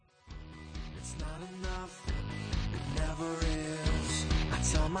enough, it never is. I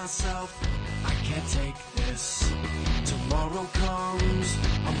tell myself I can't take this. Tomorrow comes,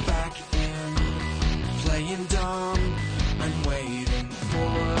 I'm back in, playing dumb. I'm waiting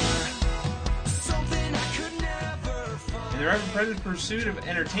for something I could never find. In their ever-present pursuit of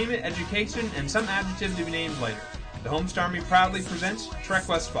entertainment, education, and some adjective to be named later, the Homestar Army proudly presents Trek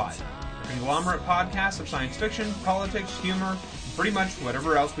West 5, a conglomerate podcast of science fiction, politics, humor, and pretty much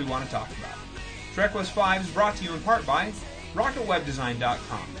whatever else we want to talk about. Trek West 5 is brought to you in part by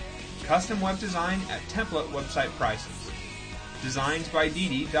RocketWebDesign.com, custom web design at template website prices. Designs by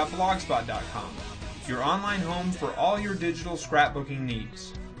Didi.blogspot.com, your online home for all your digital scrapbooking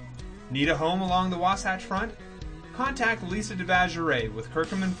needs. Need a home along the Wasatch Front? Contact Lisa DeVageray with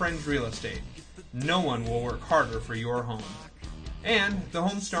Kirkham & Friends Real Estate. No one will work harder for your home. And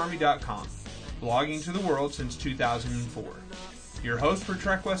thehomestarmy.com, blogging to the world since 2004. Your hosts for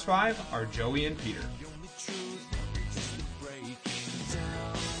Trek West 5 are Joey and Peter.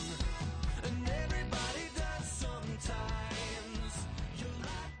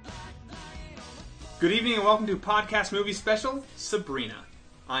 Good evening and welcome to Podcast Movie Special, Sabrina.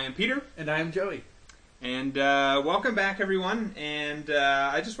 I am Peter. And I am Joey. And welcome back, everyone. And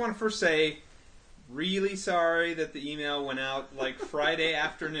I just want to first say, really sorry that the email went out like Friday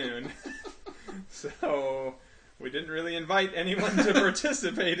afternoon. So we didn't really invite anyone to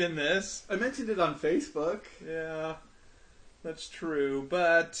participate in this. I mentioned it on Facebook. Yeah, that's true.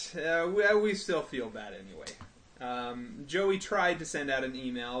 But we still feel bad anyway. Joey tried to send out an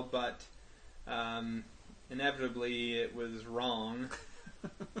email, but inevitably it was wrong.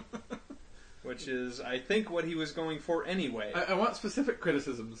 Which is, I think, what he was going for anyway. I want specific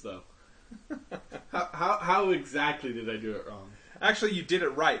criticisms, though. How exactly did I do it wrong? Actually, you did it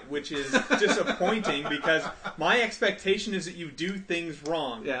right, which is disappointing because my expectation is that you do things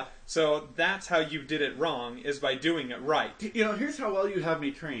wrong. Yeah. So that's how you did it wrong, is by doing it right. You know, here's how well you have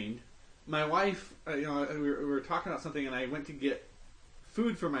me trained. My wife, we were talking about something, and I went to get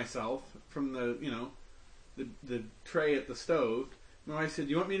food for myself from the tray at the stove. My wife said,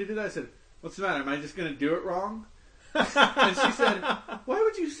 "Do you want me to do that?" I said, "What's the matter? Am I just going to do it wrong?" And she said, "Why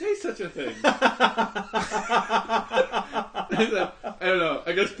would you say such a thing?" I said, "I don't know.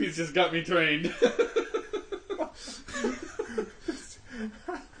 I guess Pete's just got me trained."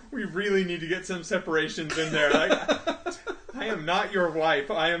 We really need to get some separations in there. I am not your wife.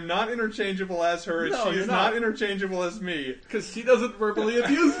 I am not interchangeable as her. No, she is not interchangeable as me. Because she doesn't verbally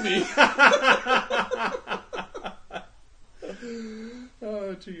abuse me.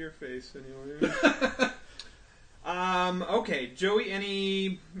 Oh, to your face, anyway. Okay, Joey,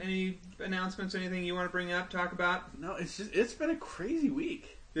 any announcements, anything you want to bring up, talk about? No, it's been a crazy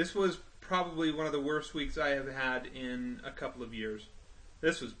week. This was probably one of the worst weeks I have had in a couple of years.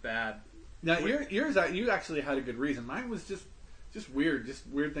 This was bad. Now, yours, you actually had a good reason. Mine was just weird. Just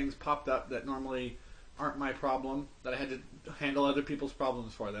weird things popped up that normally aren't my problem, that I had to handle other people's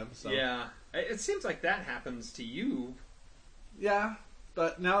problems for them. So. Yeah, it seems like that happens to you. Yeah,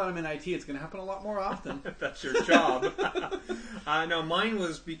 but now that I'm in IT, it's going to happen a lot more often. That's your job. No, mine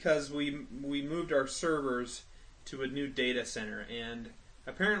was because we moved our servers to a new data center, and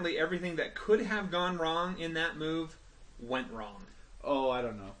apparently everything that could have gone wrong in that move went wrong. Oh, I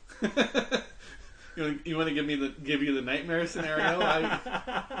don't know. You want to give you the nightmare scenario?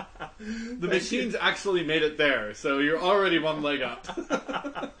 The machines actually made it there, so you're already one leg up.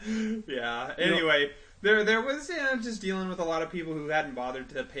 Yeah. Anyway. There was just dealing with a lot of people who hadn't bothered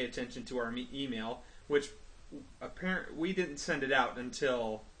to pay attention to our email, which apparently we didn't send it out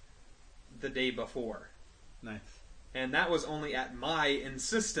until the day before. Nice. And that was only at my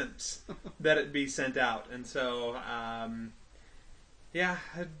insistence that it be sent out. And so,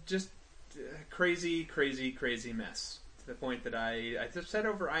 just crazy mess. To the point that I just said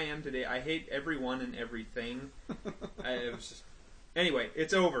over IM today, I hate everyone and everything. It was just, anyway,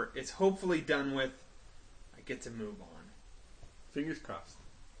 it's over. It's hopefully done with. Get to move on. Fingers crossed.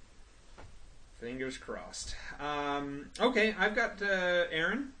 Fingers crossed. Okay, I've got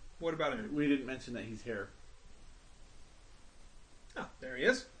Aaron. What about Aaron? We didn't mention that he's here. Oh, there he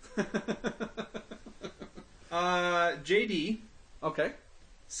is. JD. Okay.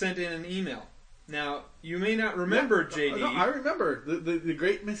 Sent in an email. Now, you may not remember JD. No, I remember. The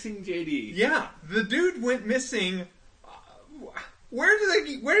great missing JD. Yeah, the dude went missing. Where did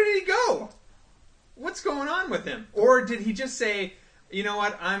he go? What's going on with him? Or did he just say, you know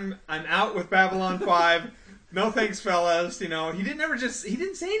what, I'm out with Babylon 5. No thanks, fellas. You know, he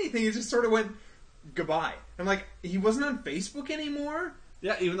didn't say anything. He just sort of went goodbye. I'm like, he wasn't on Facebook anymore?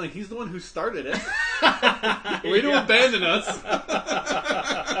 Yeah, even like he's the one who started it. Way to abandon us.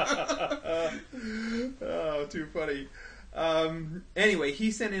 funny. Anyway,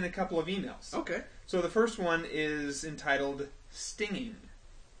 he sent in a couple of emails. Okay. So the first one is entitled Stinging.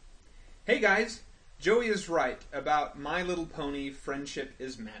 Hey guys, Joey is right about My Little Pony Friendship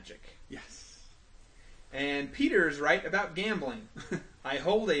is Magic. Yes. And Peter is right about gambling. I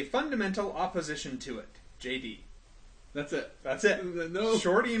hold a fundamental opposition to it. JD. That's it. That's it. No.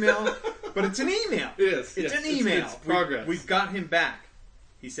 Short email, but it's an email. It is. It's yes. an email. It's progress. We've got him back.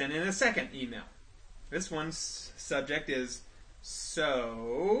 He sent in a second email. This one's subject is,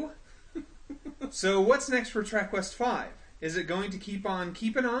 So what's next for Trek West 5? Is it going to keep on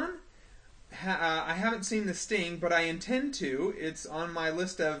keeping on? I haven't seen The Sting, but I intend to. It's on my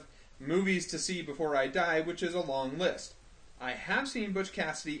list of movies to see before I die, which is a long list. I have seen Butch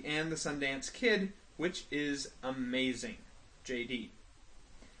Cassidy and The Sundance Kid, which is amazing. JD.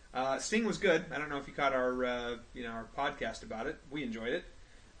 Sting was good. I don't know if you caught our our podcast about it. We enjoyed it.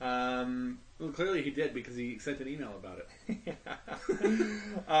 Well, clearly he did because he sent an email about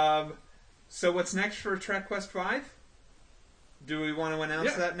it. So what's next for Trek Quest 5? Do we want to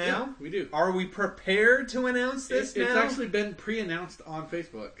announce that now? Yeah, we do. Are we prepared to announce this now? It's actually been pre-announced on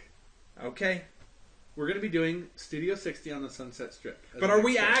Facebook. Okay. We're going to be doing Studio 60 on the Sunset Strip. But are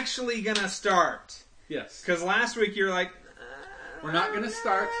we actually going to start? Yes. Because last week you were like, we're not going to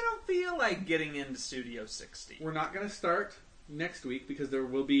start. I don't feel like getting into Studio 60. We're not going to start next week because there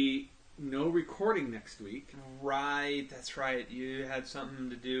will be no recording next week. Right, that's right. You had something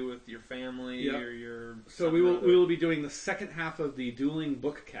to do with your family or your... So we will be doing the second half of the Dueling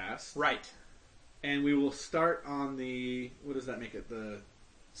Bookcast. Right. And we will start on the... What does that make it? The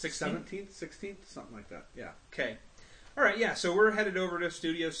 16th? 17th? 16th? Something like that. Yeah. Okay. All right, yeah. So we're headed over to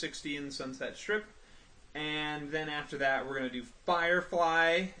Studio 60 in the Sunset Strip. And then after that, we're going to do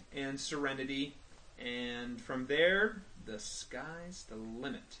Firefly and Serenity. And from there, the sky's the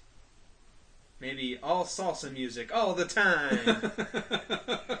limit. Maybe all salsa music all the time.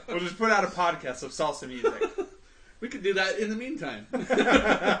 We'll just put out a podcast of salsa music. We could do that in the meantime.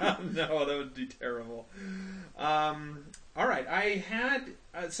 No, that would be terrible. All right, I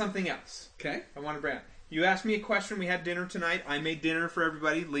had something else. Okay. I want to bring up. You asked me a question. We had dinner tonight. I made dinner for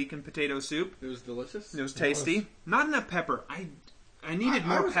everybody, leek and potato soup. It was delicious? It was tasty. Not enough pepper. I needed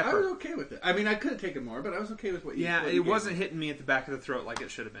more pepper. I was okay with it. I mean, I could have taken more, but I was okay with what you Yeah, what it you wasn't gave me. hitting me at the back of the throat like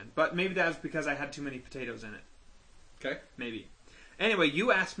it should have been. But maybe that was because I had too many potatoes in it. Okay. Maybe. Anyway,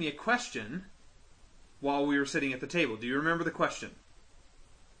 you asked me a question while we were sitting at the table. Do you remember the question?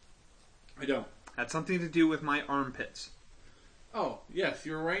 I don't. Had something to do with my armpits. Oh, yes.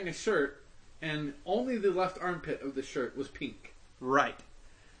 You were wearing a shirt, and only the left armpit of the shirt was pink. Right.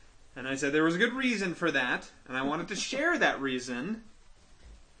 And I said there was a good reason for that, and I wanted to share that reason.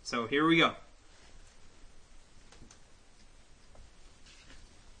 So here we go.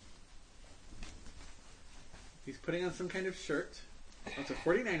 He's putting on some kind of shirt. That's a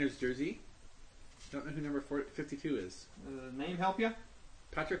 49ers jersey. Don't know who number 52 is. Name help you?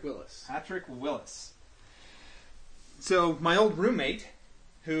 Patrick Willis. Patrick Willis. So my old roommate,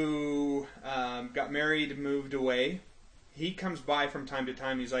 who got married, moved away, he comes by from time to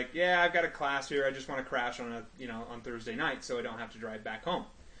time. He's like, "Yeah, I've got a class here. I just want to crash on on Thursday night, so I don't have to drive back home."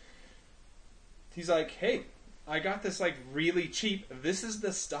 He's like, "Hey, I got this really cheap. This is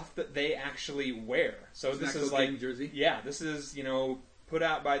the stuff that they actually wear. So this is like jersey. Yeah, this is put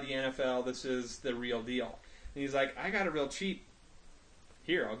out by the NFL. This is the real deal." And he's like, "I got it real cheap.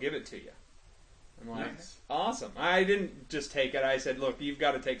 Here, I'll give it to you." I'm like, Nice. Awesome. I didn't just take it. I said, "Look, you've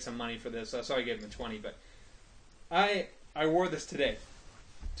got to take some money for this." So I gave him 20. But I wore this today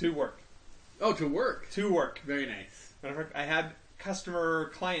to work. Oh, to work. To work. Very nice. Matter of fact, I had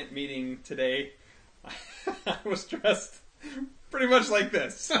customer-client meeting today. I was dressed pretty much like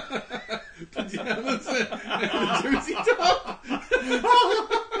this. Pajamas and a jersey top.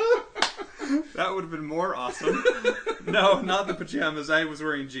 That would have been more awesome. No, not the pajamas. I was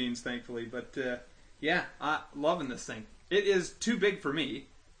wearing jeans, thankfully. But yeah, loving this thing. It is too big for me.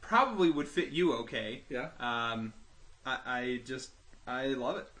 Probably would fit you okay. Yeah. I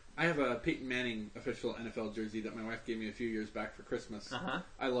love it. I have a Peyton Manning official NFL jersey that my wife gave me a few years back for Christmas. Uh-huh.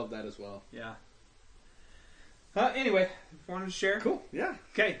 I love that as well. Yeah. Anyway, wanted to share. Cool. Yeah.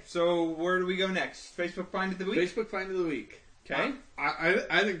 Okay, so where do we go next? Facebook Find of the Week? Facebook Find of the Week. Okay.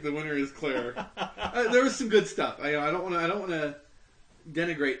 I think the winner is clear. There was some good stuff. I don't want to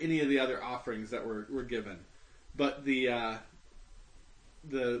denigrate any of the other offerings that were given, but the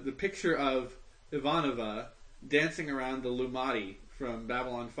picture of Ivanova dancing around the Lumati from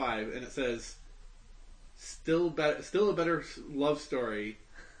Babylon 5, and it says, still a better love story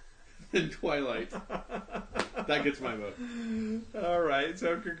than Twilight. That gets my vote. All right,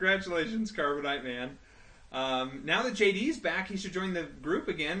 so congratulations, Carbonite Man. Now that JD's back, he should join the group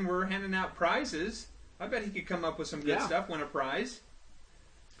again. We're handing out prizes. I bet he could come up with some good stuff, win a prize.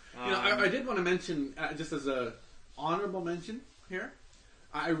 I did want to mention, just as a honorable mention here,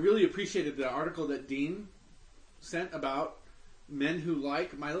 I really appreciated the article that Dean sent about men who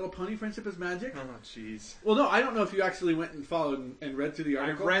like My Little Pony Friendship is Magic. Oh, jeez. Well, no, I don't know if you actually went and followed and read through the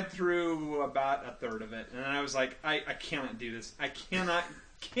article. I read through about a third of it, and I was like, I cannot do this. I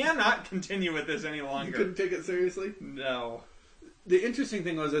cannot continue with this any longer. You couldn't take it seriously? No. The interesting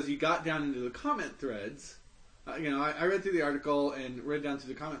thing was, as you got down into the comment threads, I read through the article and read down to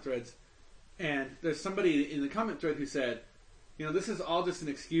the comment threads, and there's somebody in the comment thread who said, this is all just an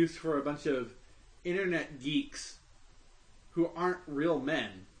excuse for a bunch of internet geeks who aren't real men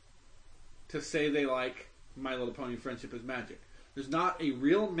to say they like My Little Pony Friendship is Magic. There's not a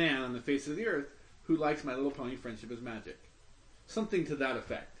real man on the face of the earth who likes My Little Pony Friendship is Magic. Something to that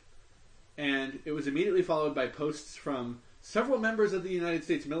effect. And it was immediately followed by posts from several members of the United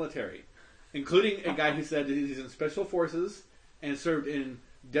States military, including a guy who said that he's in Special Forces and served in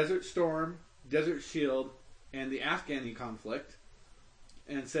Desert Storm, Desert Shield, and the Afghani conflict,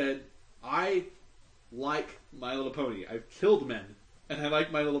 and said, I like My Little Pony. I've killed men, and I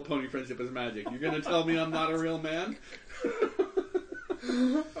like My Little Pony Friendship is Magic. You're going to tell me I'm not a real man?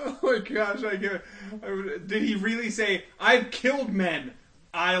 Oh my gosh, did he really say, I've killed men,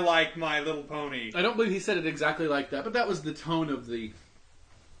 I like My Little Pony? I don't believe he said it exactly like that, but that was the tone of the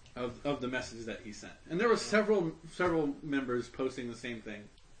message that he sent. And there were several members posting the same thing.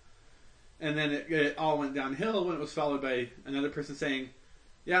 And then it all went downhill when it was followed by another person saying,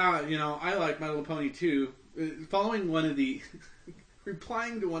 yeah, I like My Little Pony too. Following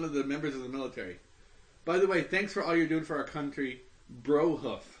replying to one of the members of the military. By the way, thanks for all you're doing for our country,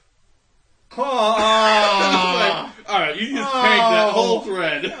 Brohoof. Oh. Alright, you just tagged that whole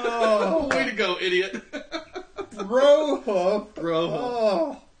thread. Way to go, idiot. Brohoof. Brohoof.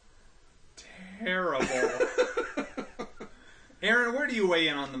 Oh. Terrible. Aaron, where do you weigh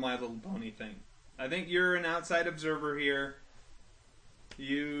in on the My Little Pony thing? I think you're an outside observer here. Have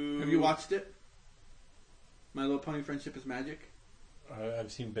you watched it? My Little Pony Friendship is Magic?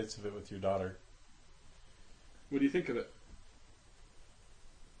 I've seen bits of it with your daughter. What do you think of it?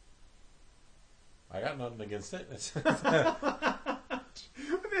 I got nothing against it. What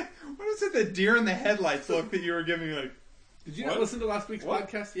is it, the deer in the headlights look that you were giving? Like, did you not listen to last week's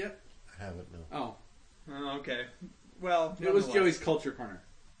podcast yet? I haven't, no. Oh, okay. Well, it was Joey's Culture Corner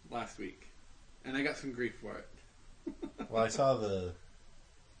last week, and I got some grief for it. Well, I saw the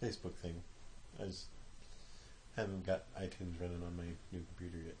Facebook thing. I just haven't got iTunes running on my new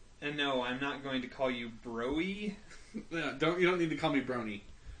computer yet. And no, I'm not going to call you Broy. Yeah, you don't need to call me Brony.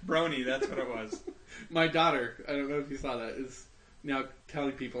 Brony, that's what it was. My daughter, I don't know if you saw that, is now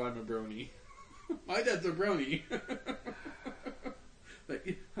telling people I'm a brony. My dad's a brony.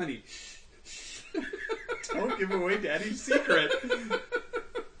 Like, honey, shh. Don't give away Daddy's secret.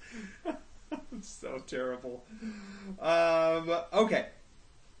 It's so terrible. Okay.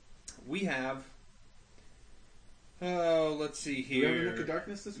 We have... Oh, let's see here. Do we have a Nook of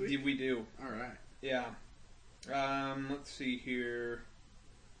Darkness this week? We do. Alright. Yeah. Let's see here.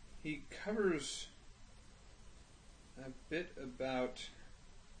 He covers a bit about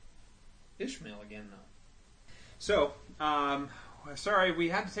Ishmael again, though. So, sorry, we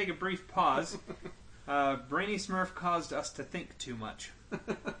had to take a brief pause. Brainy Smurf caused us to think too much.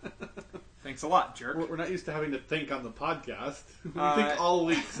 Thanks a lot, jerk. We're not used to having to think on the podcast. We think all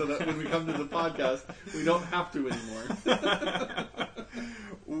week so that when we come to the podcast, we don't have to anymore.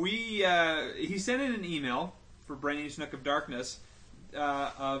 He sent in an email for Brainy's Nook of Darkness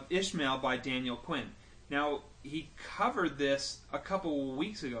of Ishmael by Daniel Quinn. Now, he covered this a couple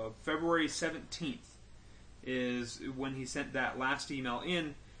weeks ago. February 17th is when he sent that last email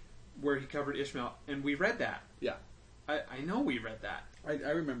in where he covered Ishmael, and we read that. Yeah. I know we read that.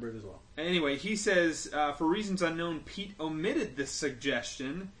 I remember it as well. Anyway, he says, for reasons unknown, Pete omitted this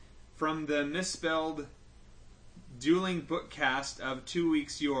suggestion from the misspelled dueling bookcast of 2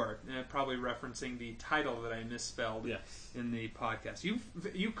 Weeks Yore. Probably referencing the title that I misspelled in the podcast.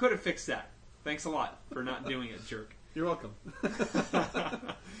 You could have fixed that. Thanks a lot for not doing it, jerk. You're welcome.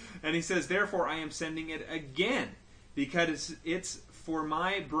 And he says, therefore, I am sending it again because it's for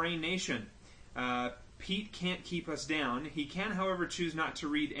my brain nation. Pete can't keep us down. He can, however, choose not to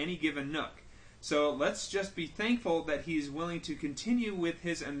read any given Nook. So let's just be thankful that he's willing to continue with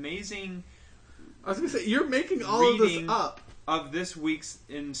his amazing... I was going to say, you're making all of this up. Of this week's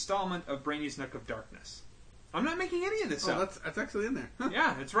installment of Brainy's Nook of Darkness. I'm not making any of this up. That's actually in there.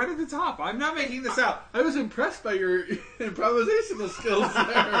 Yeah, it's right at the top. I'm not making this up. I was impressed by your improvisational skills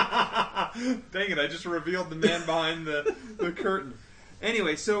there. Dang it, I just revealed the man behind the curtain.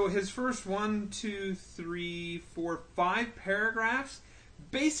 Anyway, so his first 5 paragraphs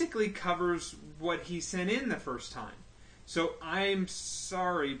basically covers what he sent in the first time. So I'm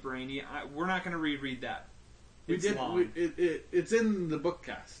sorry, Brainy, we're not going to reread that. It's long. It's in the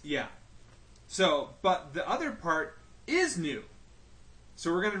bookcast. Yeah. So, but the other part is new.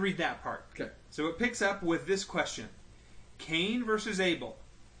 So we're going to read that part. Okay. So it picks up with this question. Cain versus Abel.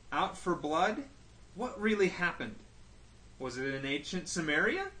 Out for blood? What really happened? Was it in ancient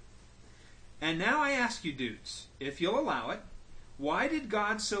Samaria? And now I ask you dudes, if you'll allow it, why did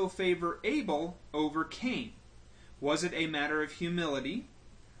God so favor Abel over Cain? Was it a matter of humility?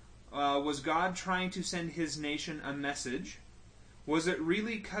 Was God trying to send his nation a message? Was it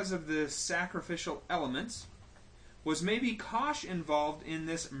really because of the sacrificial elements? Was maybe Kosh involved in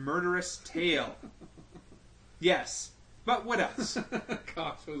this murderous tale? Yes, but what else?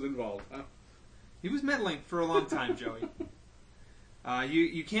 Kosh was involved, huh? He was meddling for a long time, Joey.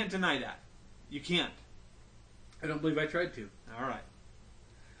 You can't deny that. You can't. I don't believe I tried to. All right.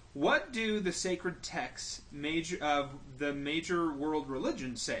 What do the sacred texts of the major world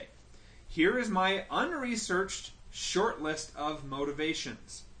religions say? Here is my unresearched short list of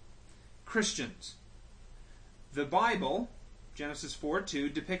motivations. Christians. The Bible, Genesis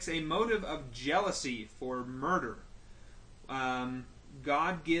 4:2, depicts a motive of jealousy for murder.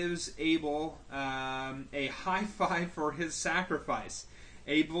 God gives Abel a high five for his sacrifice.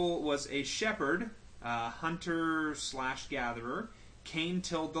 Abel was a shepherd, hunter/gatherer. Cain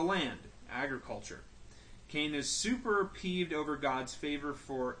tilled the land, agriculture. Cain is super peeved over God's favor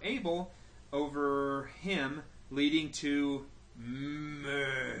for Abel over him, leading to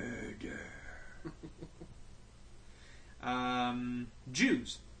murder.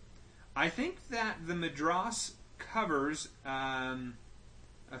 Jews. I think that the Midrash covers...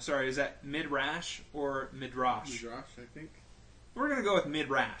 sorry, is that Midrash or Midrash? Midrash, I think. We're going to go with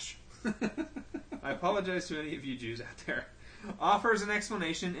Midrash. I apologize to any of you Jews out there. Offers an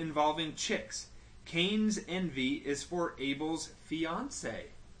explanation involving chicks. Cain's envy is for Abel's fiancée.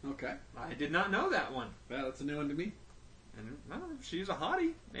 Okay. I did not know that one. Well, that's a new one to me. And well, she's a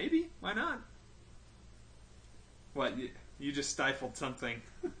hottie. Maybe. Why not? What? You just stifled something.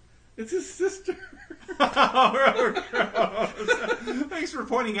 It's his sister. Oh, gross. Thanks for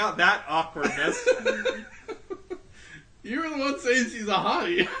pointing out that awkwardness. You were the one saying she's a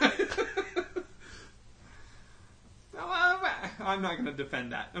hottie. I'm not going to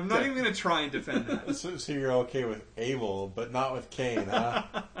defend that. I'm not even going to try and defend that. So you're okay with Abel, but not with Cain, huh?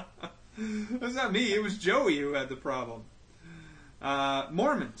 That's not me. It was Joey who had the problem.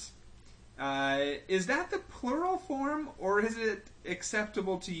 Mormons. Is that the plural form, or is it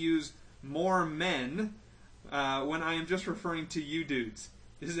acceptable to use more men when I am just referring to you dudes?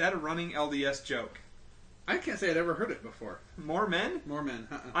 Is that a running LDS joke? I can't say I'd ever heard it before. More men? More men.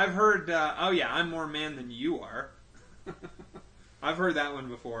 I've heard, oh yeah, I'm more man than you are. I've heard that one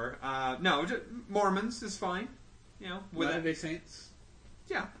before. No, just, Mormons is fine. You know, with Latter-day Saints.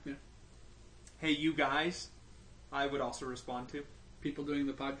 Yeah. Hey, you guys, I would also respond to. People doing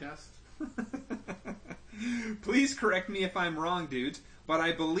the podcast. Please correct me if I'm wrong, dudes, but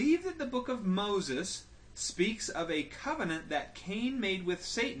I believe that the book of Moses speaks of a covenant that Cain made with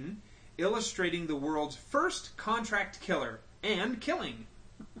Satan, illustrating the world's first contract killer and killing.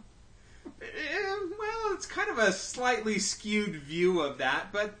 Well, it's kind of a slightly skewed view of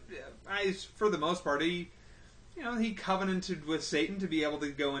that, but for the most part, he covenanted with Satan to be able to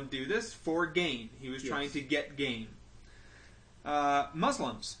go and do this for gain. He was trying to get gain.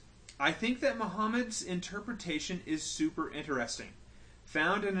 Muslims. I think that Muhammad's interpretation is super interesting.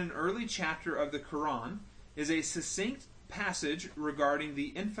 Found in an early chapter of the Quran is a succinct passage regarding the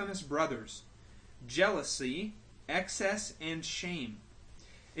infamous brothers, jealousy, excess, and shame.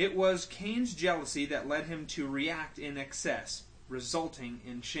 It was Cain's jealousy that led him to react in excess, resulting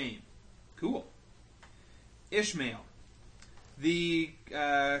in shame. Cool. Ishmael. The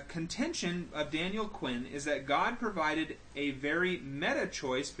contention of Daniel Quinn is that God provided a very meta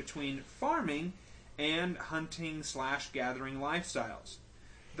choice between farming and hunting/gathering lifestyles.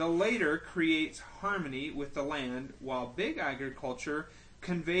 The later creates harmony with the land, while big agriculture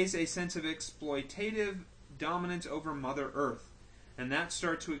conveys a sense of exploitative dominance over Mother Earth. And that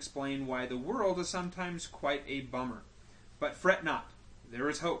starts to explain why the world is sometimes quite a bummer. But fret not, there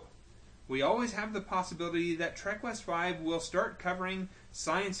is hope. We always have the possibility that Trek West 5 will start covering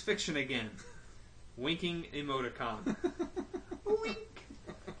science fiction again. Winking emoticon. Wink.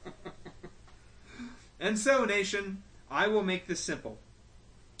 And so, nation, I will make this simple.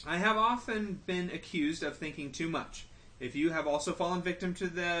 I have often been accused of thinking too much. If you have also fallen victim to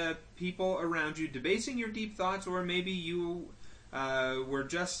the people around you debasing your deep thoughts, or maybe you were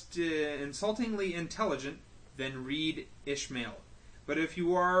just insultingly intelligent, then read Ishmael. But if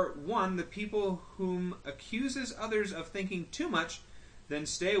you are the people whom accuses others of thinking too much, then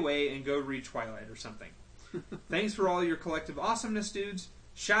stay away and go read Twilight or something. Thanks for all your collective awesomeness, dudes.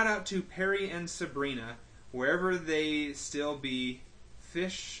 Shout out to Perry and Sabrina, wherever they still be,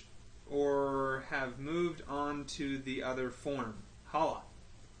 fish or have moved on to the other form. Holla.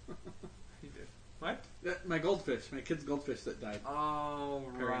 What? My goldfish, my kid's goldfish that died. Oh,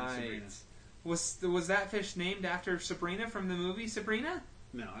 Perry and right. Sabrina. Was that fish named after Sabrina from the movie Sabrina?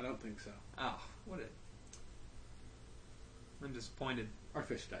 No, I don't think so. Oh, I'm disappointed. Our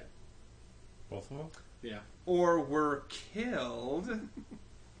fish died. Both of them? Yeah. Or were killed.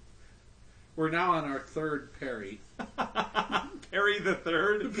 We're now on our third Perry. Perry the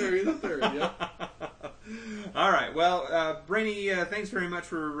Third? Perry the Third, yeah. All right. Well, Brainy, thanks very much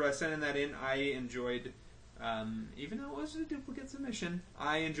for sending that in. I enjoyed, even though it was a duplicate submission,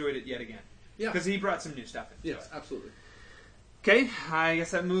 I enjoyed it yet again. Yeah. Because he brought some new stuff in. Yes, absolutely. Okay, I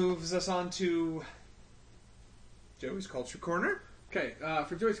guess that moves us on to Joey's Culture Corner. Okay,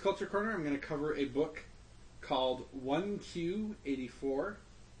 for Joy's Culture Corner, I'm going to cover a book called 1Q84.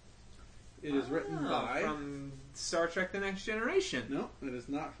 It is written by... From Star Trek The Next Generation. No, it is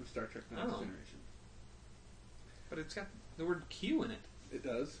not from Star Trek The Next Generation. But it's got the word Q in it. It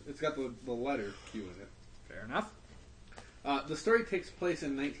does. It's got the letter Q in it. Fair enough. The story takes place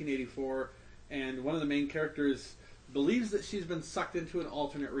in 1984, and one of the main characters believes that she's been sucked into an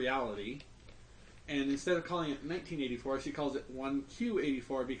alternate reality, and instead of calling it 1984, she calls it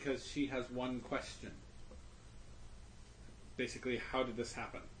 1Q84 because she has one question. Basically, how did this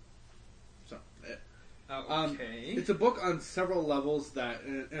happen? So, okay. it's a book on several levels that,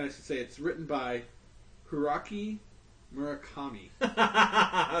 and I should say, it's written by Haruki Murakami.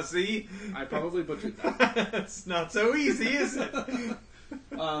 See? I probably butchered that. It's not so easy, is it?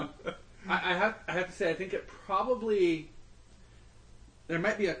 I have to say, I think it probably... There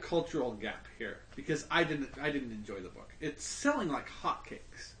might be a cultural gap here, because I didn't enjoy the book. It's selling like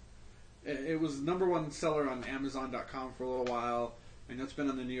hotcakes. It was #1 seller on Amazon.com for a little while. I know it's been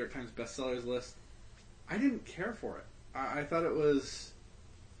on the New York Times bestsellers list. I didn't care for it. I thought it was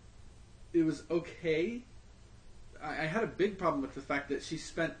okay. I had a big problem with the fact that she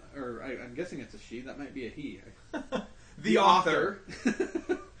spent, or I'm guessing it's a she, that might be a he. The author.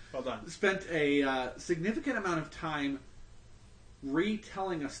 Well done. Spent a significant amount of time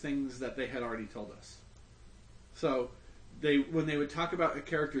retelling us things that they had already told us. So, when they would talk about a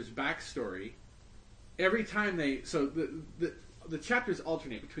character's backstory, every time the chapters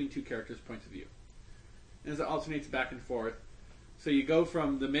alternate between two characters' points of view. And as it alternates back and forth, so you go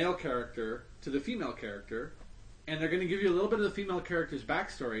from the male character to the female character, and they're going to give you a little bit of the female character's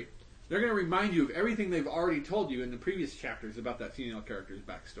backstory. They're going to remind you of everything they've already told you in the previous chapters about that female character's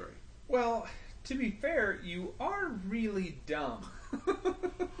backstory. Well, to be fair, you are really dumb.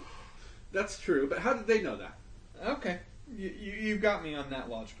 That's true, but how did they know that? Okay. You've got me on that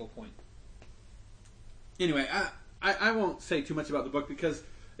logical point. Anyway, I won't say too much about the book because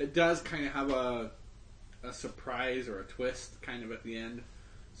it does kind of have a surprise or a twist kind of at the end.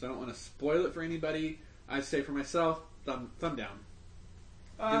 So I don't want to spoil it for anybody. I'd say for myself, thumb down.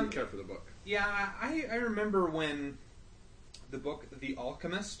 Didn't care for the book. Yeah, I remember when the book The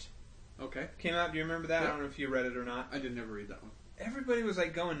Alchemist came out. Do you remember that? Yeah. I don't know if you read it or not. I did never read that one. Everybody was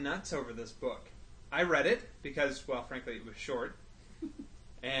like going nuts over this book. I read it because, well, frankly, it was short.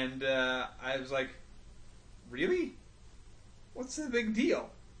 And I was like, really? What's the big deal?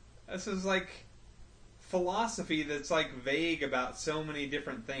 This is like philosophy that's like vague about so many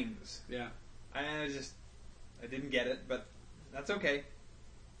different things. Yeah. I didn't get it, but that's okay.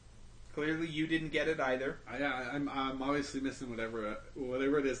 Clearly you didn't get it either. I'm obviously missing whatever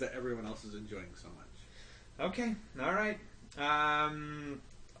it is that everyone else is enjoying so much. Okay, all right. I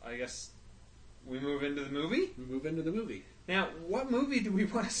guess we move into the movie? We move into the movie. Now, what movie do we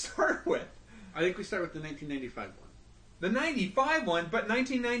want to start with? I think we start with the 1995 one. The 95 one, but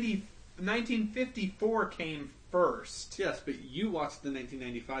 1954 came first. Yes, but you watched the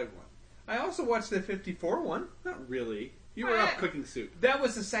 1995 one. I also watched the 54 one. Not really. You were up cooking soup. That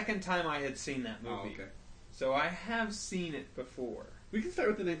was the second time I had seen that movie. Oh, okay. So I have seen it before. We can start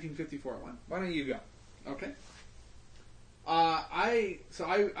with the 1954 one. Why don't you go? Okay. I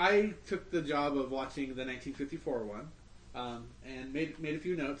took the job of watching the 1954 one, and made a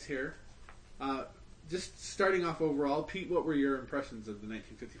few notes here. Just starting off overall, Pete, what were your impressions of the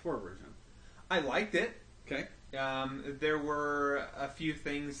 1954 version? I liked it. Okay. There were a few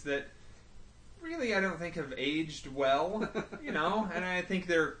things that really, I don't think have aged well, you know, and I think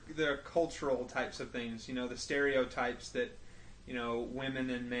they're cultural types of things, you know, the stereotypes that, you know, women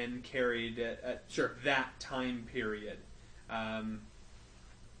and men carried at Sure. that time period.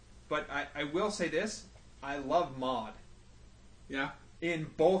 But I will say this, I love Maude. Yeah. In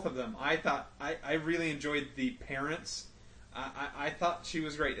both of them. I thought, I really enjoyed the parents. I thought she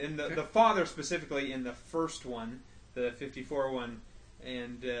was great. And the father specifically in the first one, the 54 one,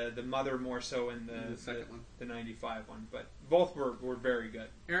 and the mother more so in the second one. The 95 one. But both were very good.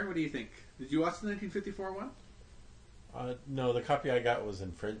 Aaron, what do you think? Did you watch the 1954 one? No, the copy I got was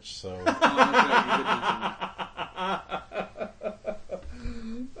in French, so... Oh, that's right. You did mention that.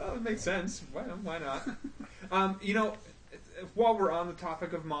 Well, it makes sense. Why not? You know, while we're on the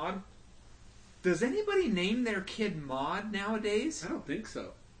topic of Maude, does anybody name their kid Maude nowadays? I don't think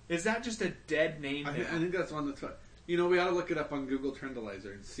so. Is that just a dead name? I think that's one that's... You know, we ought to look it up on Google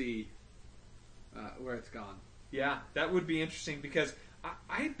Trendalizer and see where it's gone. Yeah, that would be interesting because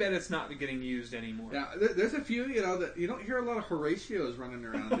I bet it's not getting used anymore. Yeah, there's a few, you know, that you don't hear a lot of Horatios running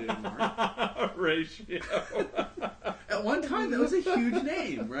around anymore. Horatio. At one time, that was a huge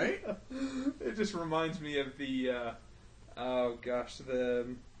name, right? It just reminds me of the,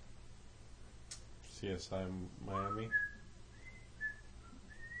 the... CSI Miami.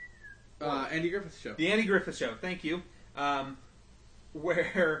 Andy Griffith Show. The Andy Griffith Show, thank you.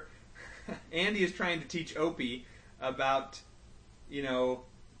 Where Andy is trying to teach Opie about, you know,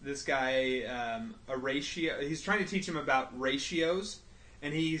 this guy, a ratio. He's trying to teach him about ratios,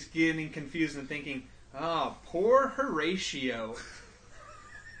 and he's getting confused and thinking, oh, poor Horatio.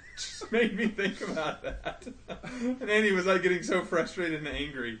 Just made me think about that. And Andy was like getting so frustrated and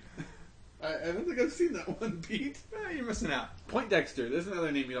angry. I don't think I've seen that one, Pete. You're missing out. Poindexter. There's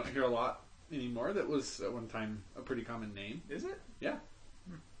another name you don't hear a lot anymore. That was at one time a pretty common name. Is it? Yeah.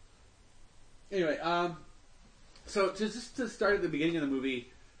 Anyway, so just to start at the beginning of the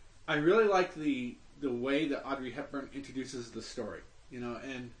movie, I really liked the way that Audrey Hepburn introduces the story. You know,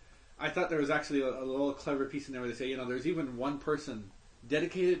 and I thought there was actually a little clever piece in there where they say, you know, there's even one person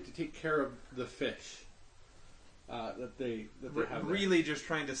dedicated to take care of the fish. That they have really just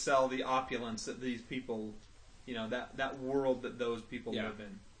trying to sell the opulence that these people, you know, that world that those people live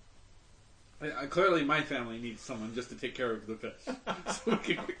in. Clearly, my family needs someone just to take care of the fish, so we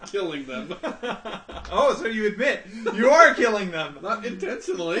can quit killing them. Oh, so you admit you are killing them? Not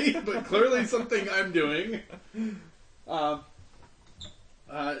intentionally, but clearly something I'm doing. So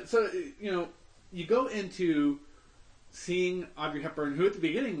you know, you go into seeing Audrey Hepburn, who at the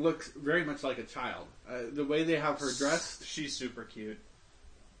beginning looks very much like a child. The way they have her dressed... She's super cute.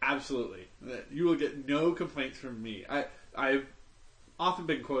 Absolutely. You will get no complaints from me. I've often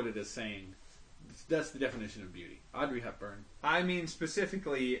been quoted as saying, that's the definition of beauty. Audrey Hepburn. I mean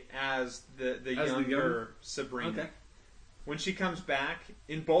specifically as the younger Sabrina. Okay. When she comes back,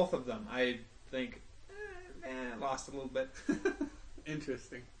 in both of them, I think, lost a little bit.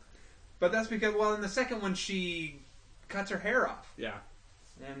 Interesting. But that's because, well, in the second one, she cuts her hair off. Yeah.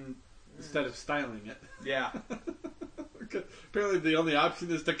 And instead of styling it. Yeah. Apparently the only option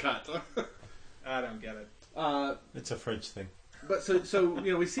is to cut. I don't get it. It's a French thing. But so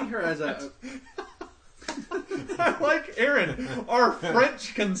you know, we see her as a... I like Aaron, our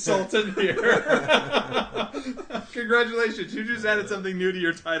French consultant here. Congratulations, you just added something new to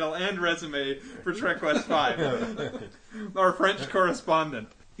your title and resume for Trek West 5. Our French correspondent.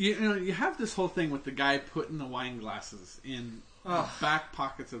 You know, you have this whole thing with the guy putting the wine glasses in the back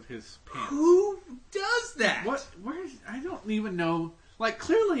pockets of his pants. Who does that? What? I don't even know. Like,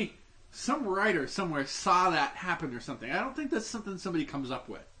 clearly, some writer somewhere saw that happen or something. I don't think that's something somebody comes up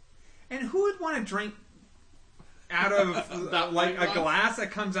with. And who would want to drink out of like a glass that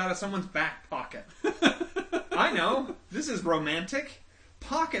comes out of someone's back pocket? I know. This is romantic.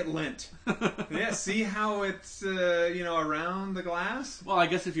 Pocket lint. Yeah, see how it's around the glass? Well, I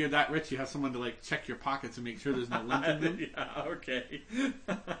guess if you're that rich, you have someone to like check your pockets and make sure there's no lint in them. Yeah, okay.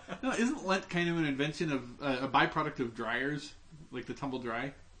 No, isn't lint kind of an invention of a byproduct of dryers, like the tumble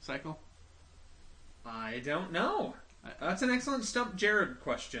dry cycle? I don't know. That's an excellent Stump Jared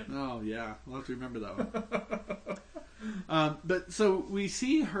question. Oh yeah, we'll have to remember that one. But so we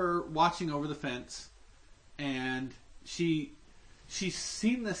see her watching over the fence, and she's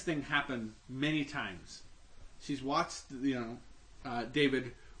seen this thing happen many times. She's watched,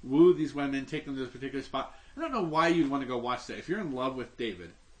 David woo these women, take them to this particular spot. I don't know why you'd want to go watch that. If you're in love with David,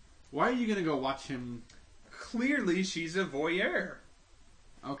 why are you going to go watch him? Clearly, she's a voyeur.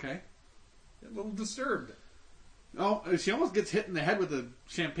 Okay. A little disturbed. Oh, she almost gets hit in the head with a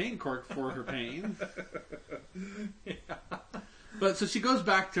champagne cork for her pain. Yeah. But so she goes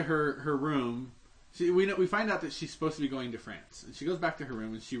back to her room. We find out that she's supposed to be going to France, and she goes back to her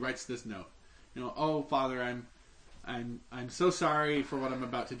room and she writes this note. Oh Father, I'm so sorry for what I'm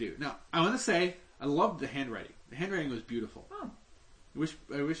about to do. Now I want to say I loved the handwriting. The handwriting was beautiful. Oh. I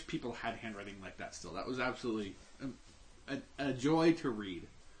wish people had handwriting like that still. That was absolutely a joy to read.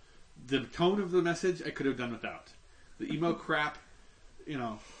 The tone of the message I could have done without. The emo crap,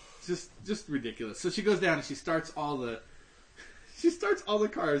 just ridiculous. So she goes down and she starts all the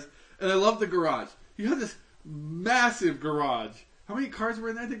cars, and I love the garage. You have this massive garage. How many cars were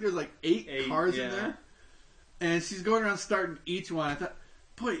in there? I think there's like eight cars in there. And she's going around starting each one. I thought,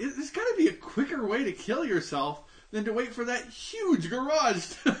 boy, there's got to be a quicker way to kill yourself than to wait for that huge garage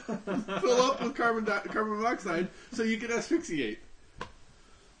to fill up with carbon monoxide so you can asphyxiate.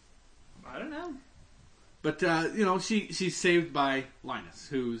 I don't know. But she's saved by Linus,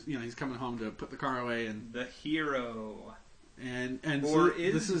 who's he's coming home to put the car away, and the hero. And or so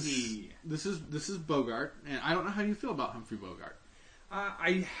is he? This is Bogart, and I don't know how you feel about Humphrey Bogart.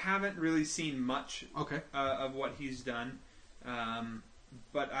 I haven't really seen much okay. Of what he's done,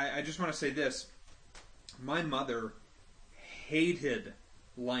 but I just want to say this: my mother hated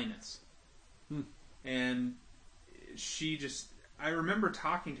Linus, and she just. I remember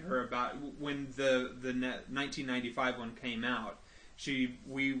talking to her about when the 1995 one came out.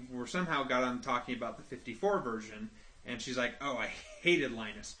 We were somehow got on talking about the 54 version, and she's like, "Oh, I hated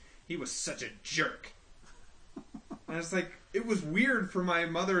Linus. He was such a jerk." And I was like, it was weird for my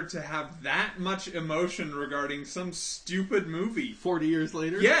mother to have that much emotion regarding some stupid movie. 40 years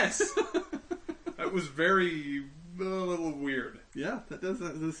later? Yes! That was a little weird. Yeah, that does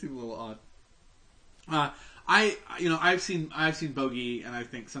seem a little odd. I've seen Bogey, and I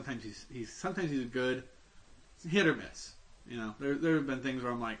think sometimes he's good, hit or miss. There have been things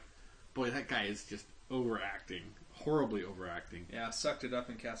where I'm like, boy, that guy is just overacting, horribly overacting. Yeah, sucked it up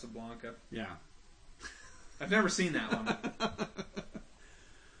in Casablanca. Yeah, I've never seen that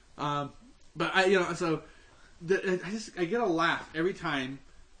one. But I get a laugh every time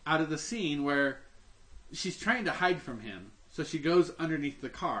out of the scene where she's trying to hide from him, so she goes underneath the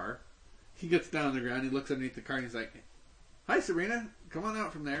car. He gets down on the ground, he looks underneath the car, and he's like, "Hi, Sabrina, come on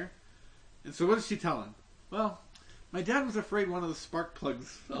out from there." And so what does she tell him? Well, my dad was afraid one of the spark plugs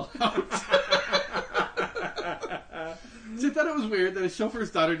fell out. So I thought it was weird that a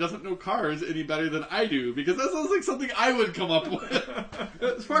chauffeur's daughter doesn't know cars any better than I do, because that sounds like something I would come up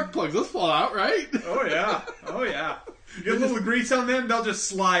with. Spark plugs, those fall out, right? Oh yeah. You get a little grease on them, they'll just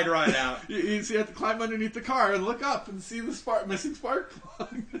slide right out. So you have to climb underneath the car and look up and see the missing spark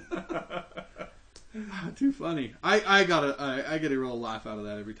plug. Too funny. I get a real laugh out of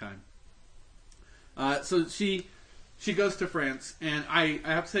that every time. So she goes to France, and I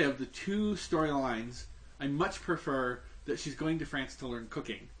have to say, of the two storylines, I much prefer that she's going to France to learn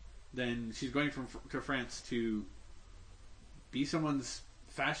cooking than she's going to France to be someone's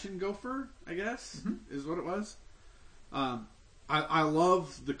fashion gopher, I guess, is what it was. I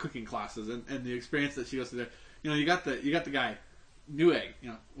love the cooking classes and the experience that she goes through there. You got the guy, new egg.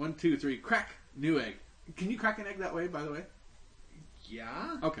 1, 2, 3, crack, new egg. Can you crack an egg that way, by the way?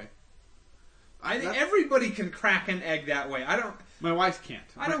 Yeah. Okay. Everybody can crack an egg that way. My wife can't.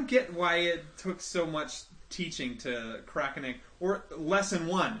 I don't get why it took so much teaching to crack an egg. Or lesson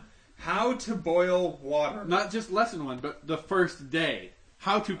 1, how to boil water. Not just lesson 1, but the first day,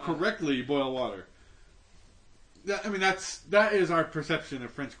 how to correctly boil water. That is our perception of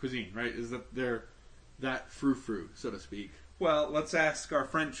French cuisine, right? Is that they're that frou-frou, so to speak. Well, let's ask our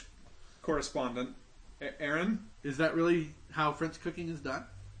French correspondent, Aaron. Is that really how French cooking is done?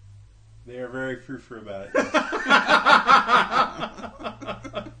 They are very frou-frou about it.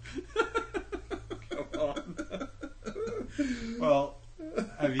 Come on. Well,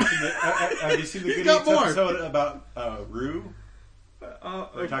 have you seen the Good Eats episode about roux?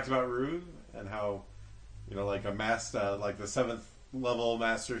 Where he talks about roux and how like a master, like the 7th level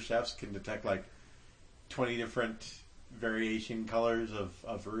master chefs can detect like 20 different variation colors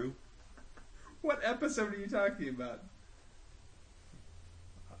of roux. What episode are you talking about?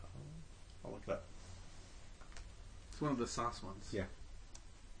 I'll look it up. It's one of the sauce ones. Yeah.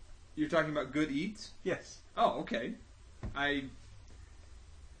 You're talking about Good Eats? Yes. Oh, okay.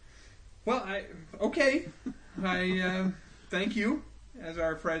 Okay. Thank you as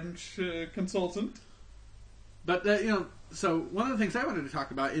our French consultant. But, so one of the things I wanted to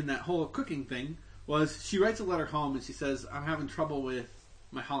talk about in that whole cooking thing was she writes a letter home and she says, I'm having trouble with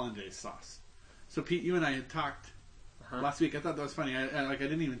my hollandaise sauce. So, Pete, you and I had talked last week. I thought that was funny. I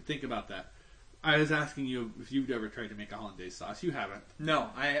didn't even think about that. I was asking you if you've ever tried to make a hollandaise sauce. You haven't. No,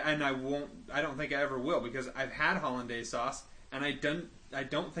 I won't. I don't think I ever will, because I've had hollandaise sauce and I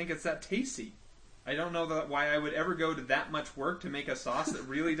don't think it's that tasty. I don't know why I would ever go to that much work to make a sauce that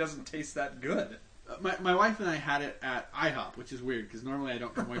really doesn't taste that good. My wife and I had it at IHOP, which is weird because normally I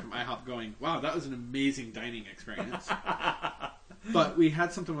don't come away from IHOP going, "Wow, that was an amazing dining experience." But we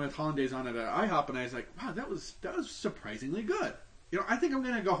had something with hollandaise on it at IHOP, and I was like, "Wow, that was surprisingly good." I think I'm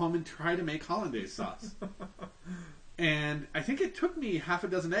going to go home and try to make hollandaise sauce. And I think it took me half a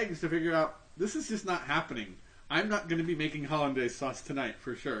dozen eggs to figure out this is just not happening. I'm not going to be making hollandaise sauce tonight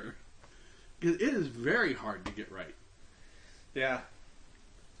for sure. Because it is very hard to get right. Yeah.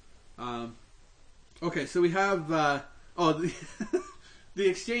 Okay, so we have the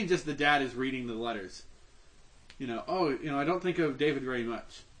exchange as the dad is reading the letters. I don't think of David very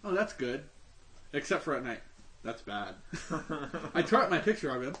much. Oh, that's good. Except for at night. That's bad. I throw out my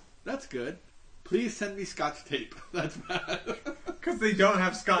picture of him. That's good. Please send me Scotch tape. That's bad. Because they don't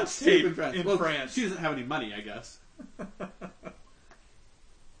have Scotch tape in France. She doesn't have any money, I guess.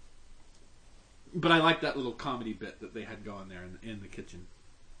 But I like that little comedy bit that they had going there in the kitchen.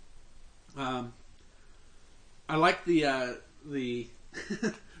 I like the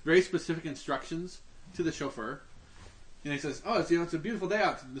very specific instructions to the chauffeur. And he says, "Oh, it's a beautiful day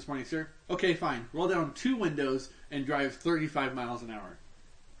out this morning, sir. Okay, fine. Roll down 2 windows and drive 35 miles an hour."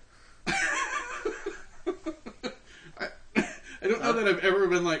 I don't know that I've ever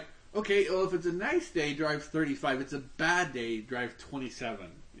been like, okay, well, if it's a nice day, drive 35. It's a bad day, drive 27.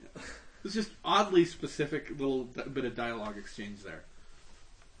 It's just oddly specific little bit of dialogue exchange there.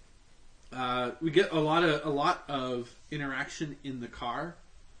 We get a lot of interaction in the car,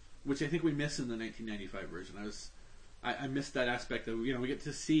 which I think we miss in the 1995 version. I missed that aspect of, we get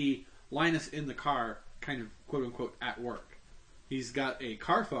to see Linus in the car, kind of quote unquote at work. He's got a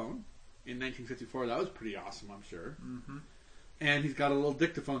car phone in 1954. That was pretty awesome, I'm sure. Mm-hmm. And he's got a little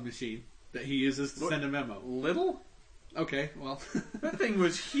dictaphone machine that he uses to send a memo. Little? Okay, well, that thing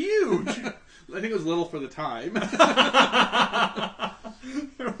was huge. I think it was little for the time.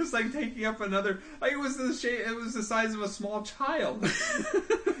 It was like taking up another. Like it was the size of a small child.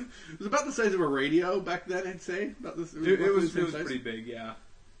 It was about the size of a radio back then, I'd say. About this, it was pretty big, yeah.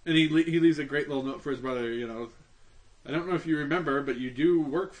 And he leaves a great little note for his brother. I don't know if you remember, but you do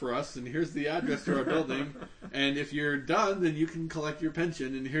work for us, and here's the address to our building. And if you're done, then you can collect your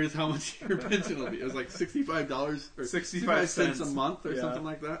pension, and here's how much your pension will be. It was like $65 or 65 cents a month or something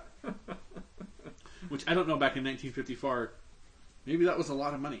like that. Which I don't know, back in 1954, maybe that was a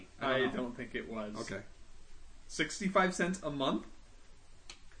lot of money. I don't think it was. Okay. 65 cents a month?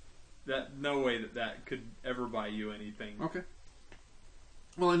 No way that could ever buy you anything. Okay.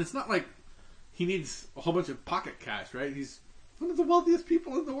 Well, and it's not like he needs a whole bunch of pocket cash, right? He's one of the wealthiest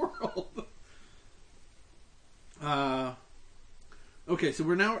people in the world. Okay, so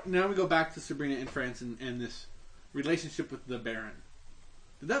now we go back to Sabrina in France and this relationship with the Baron.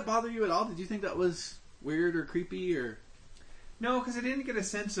 Did that bother you at all? Did you think that was weird or creepy or? No, because I didn't get a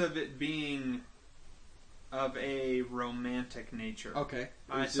sense of it being of a romantic nature. Okay.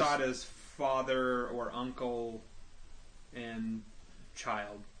 I saw it as father or uncle and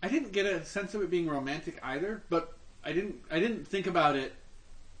child. I didn't get a sense of it being romantic either, but I didn't think about it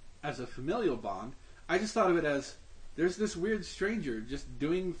as a familial bond. I just thought of it as there's this weird stranger just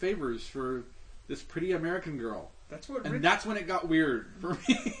doing favors for this pretty American girl. That's when it got weird for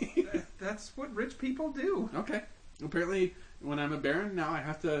me. That's what rich people do. Okay. Apparently, when I'm a baron now, I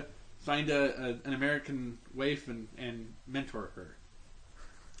have to find an American waif and mentor her.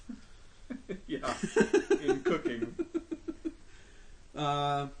 Yeah, in cooking.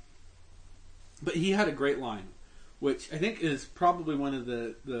 But he had a great line, which I think is probably one of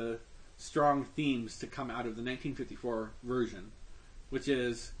the strong themes to come out of the 1954 version, which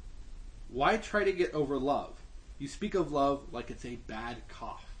is, why try to get over love? You speak of love like it's a bad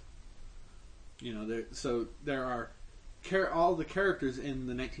cough. There are all the characters in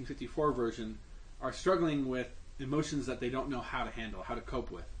the 1954 version are struggling with emotions that they don't know how to handle, how to cope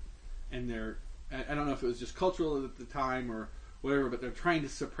with. And I don't know if it was just cultural at the time or whatever, but they're trying to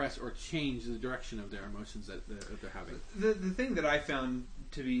suppress or change the direction of their emotions that they're having. The thing that I found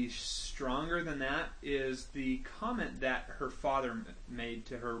to be stronger than that is the comment that her father made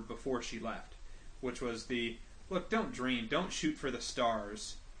to her before she left, which was look, don't dream, don't shoot for the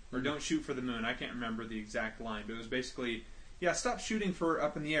stars, or don't shoot for the moon. I can't remember the exact line, but it was basically, yeah, stop shooting for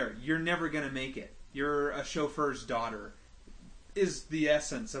up in the air. You're never going to make it. You're a chauffeur's daughter, is the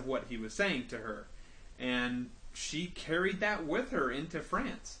essence of what he was saying to her. And she carried that with her into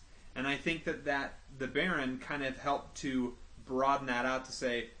France. And I think that the Baron kind of helped to broaden that out to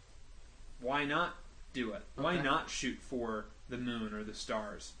say, why not do it? Okay. Why not shoot for the moon or the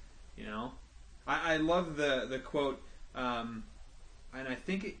stars? I love the quote, and I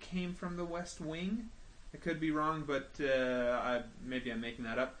think it came from The West Wing. I could be wrong, but maybe I'm making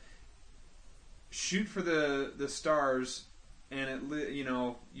that up. Shoot for the stars, and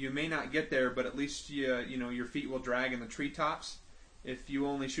you may not get there, but at least your feet will drag in the treetops. If you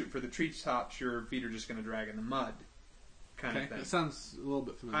only shoot for the treetops, your feet are just going to drag in the mud. Kind of thing. That sounds a little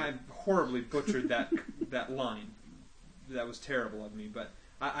bit familiar. I horribly butchered that line. That was terrible of me, but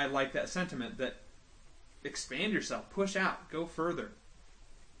I like that sentiment that expand yourself, push out, go further.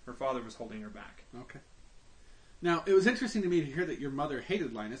 Her father was holding her back. Okay. Now, it was interesting to me to hear that your mother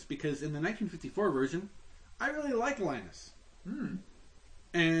hated Linus, because in the 1954 version, I really like Linus.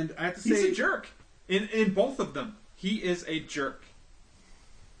 And I have to say... He's a jerk. In both of them, he is a jerk.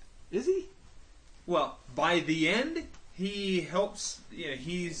 Is he? Well, by the end, he helps...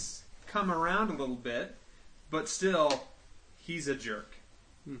 he's come around a little bit, but still, he's a jerk.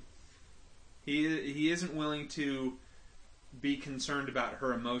 He isn't willing to be concerned about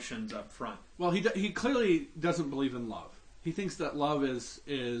her emotions up front. Well, he clearly doesn't believe in love. He thinks that love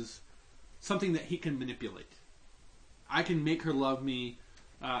is something that he can manipulate. I can make her love me.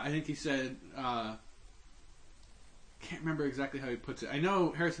 I think he said, can't remember exactly how he puts it. I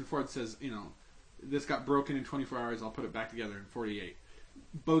know Harrison Ford says, this got broken in 24 hours, I'll put it back together in 48.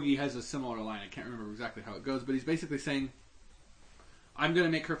 Bogey has a similar line. I can't remember exactly how it goes, but he's basically saying, I'm going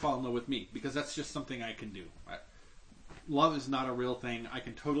to make her fall in love with me, because that's just something I can do. Love is not a real thing. I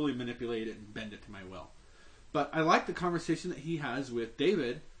can totally manipulate it and bend it to my will. But I like the conversation that he has with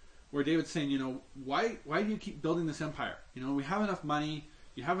David, where David's saying, why do you keep building this empire? We have enough money,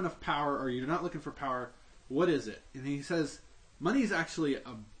 you have enough power, or you're not looking for power. What is it? And he says, money is actually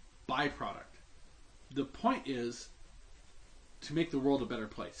a byproduct. The point is to make the world a better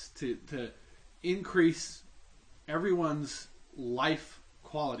place, to increase everyone's life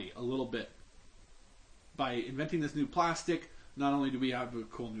quality a little bit. By inventing this new plastic, not only do we have a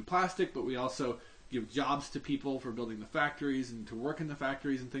cool new plastic, but we also give jobs to people for building the factories and to work in the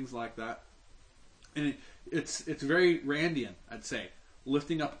factories and things like that. And it's very Randian, I'd say,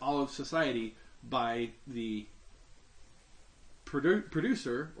 lifting up all of society by the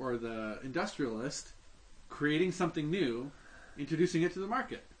producer or the industrialist creating something new, introducing it to the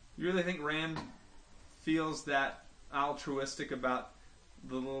market. You really think Rand feels that altruistic about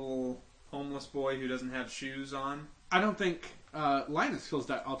the little homeless boy who doesn't have shoes on? I don't think Linus feels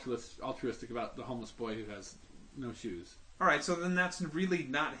that altruistic about the homeless boy who has no shoes. Alright, so then that's really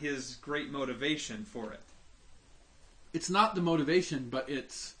not his great motivation for it. It's not the motivation, but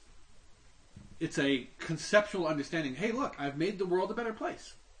it's a conceptual understanding. Hey, look, I've made the world a better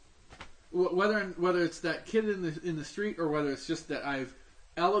place. Whether it's that kid in the street, or whether it's just that I've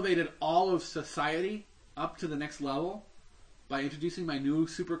elevated all of society up to the next level by introducing my new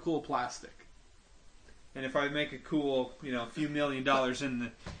super cool plastic. And if I make a cool, few $1 million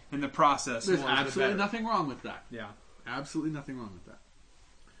in the process, there's absolutely nothing wrong with that. Yeah, absolutely nothing wrong with that.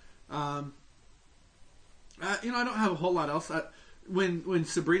 I don't have a whole lot else. When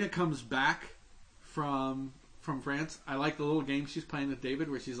Sabrina comes back from France, I like the little game she's playing with David,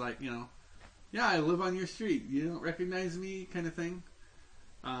 where she's like, yeah, I live on your street. You don't recognize me, kind of thing.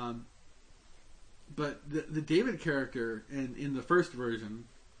 But the David character in the first version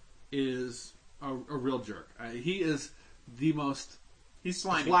is a real jerk. He is the most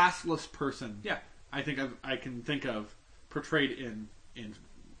classless person. Yeah, I think I can think of portrayed in film.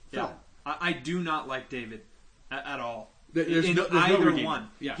 Yeah. I do not like David at all. There's in no either redeeming. one.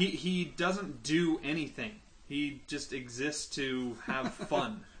 Yeah. He doesn't do anything. He just exists to have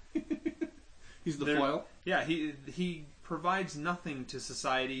fun. He's the foil? Yeah, he provides nothing to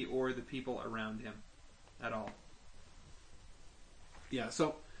society or the people around him at all. Yeah,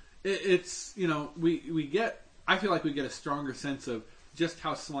 so it's, we get, I feel like we get a stronger sense of just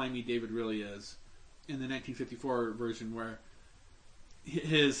how slimy David really is in the 1954 version, where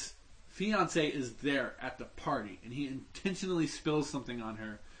his fiance is there at the party and he intentionally spills something on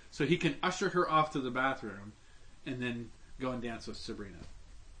her so he can usher her off to the bathroom and then go and dance with Sabrina.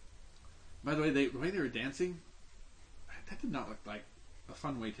 By the way, the way they were dancing, that did not look like a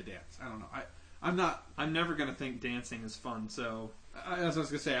fun way to dance. I don't know. I'm never going to think dancing is fun, so... As I was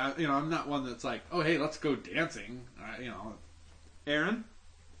going to say, I'm not one that's like, oh, hey, let's go dancing. Aaron?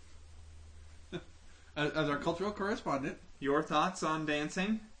 As our cultural correspondent. Your thoughts on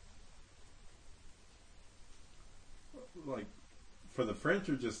dancing? Like, for the French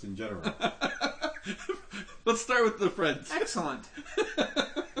or just in general? Let's start with the French. Excellent.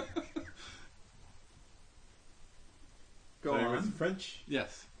 Go Sorry, on. with the French?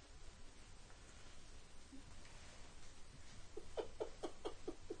 Yes.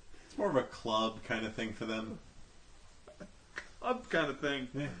 It's more of a club kind of thing for them. club kind of thing.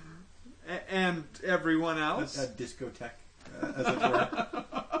 Yeah. And everyone else. A discotheque, as it were.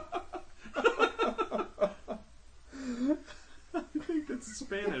 I think that's a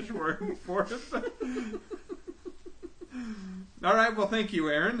Spanish word for it. All right, well, thank you,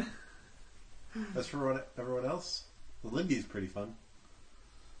 Aaron. As for everyone else, the Lindy's pretty fun.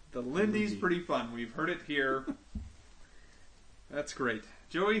 The Lindy's pretty fun. We've heard it here. That's great.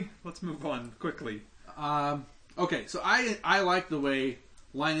 Joey, let's move on quickly. Okay, so I like the way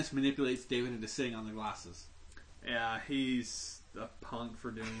Linus manipulates David into sitting on the glasses. Yeah, he's a punk for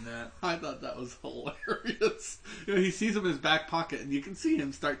doing that. I thought that was hilarious. He sees him in his back pocket, and you can see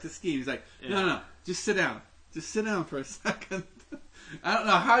him start to scheme. He's like, no, just sit down. Just sit down for a second. I don't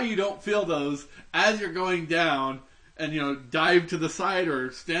know how you don't feel those as you're going down and, dive to the side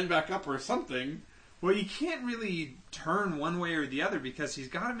or stand back up or something. Well, you can't really turn one way or the other because he's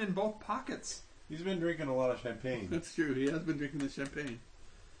got him in both pockets. He's been drinking a lot of champagne. That's true. He has been drinking the champagne.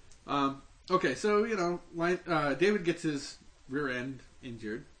 Okay, so, David gets his rear end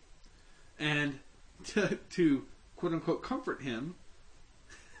injured. And to quote-unquote comfort him,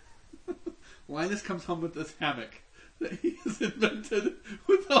 Linus comes home with this hammock that he has invented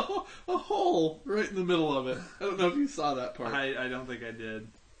with a hole right in the middle of it. I don't know if you saw that part. I don't think I did.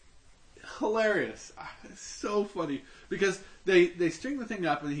 Hilarious. It's so funny. Because they string the thing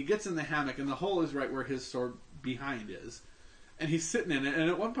up and he gets in the hammock and the hole is right where his sword behind is. And he's sitting in it, and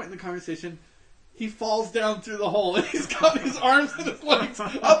at one point in the conversation, he falls down through the hole and he's got his arms and his legs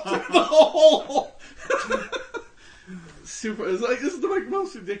up through the hole. Super. It's like, this is the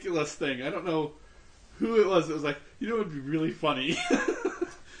most ridiculous thing. I don't know who it was. It was like, it would be really funny.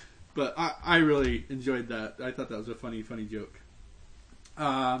 But I really enjoyed that. I thought that was a funny joke.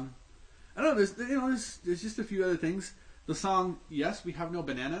 I don't know. There's just a few other things. The song "Yes, We Have No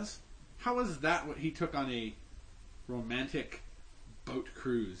Bananas." How is that what he took on a romantic boat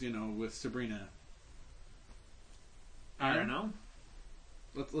cruise? With Sabrina. I don't know.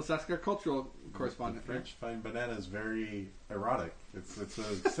 Let's ask our cultural correspondent. The French find bananas very erotic. It's a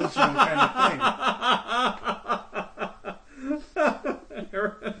sensual kind of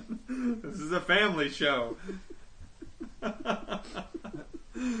thing. This is a family show. Good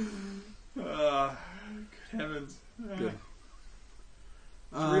heavens. Good.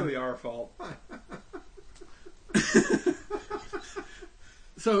 It's really our fault.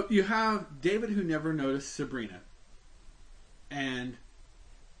 So you have David who never noticed Sabrina. And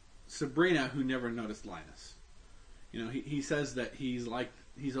Sabrina who never noticed Linus. He says that he's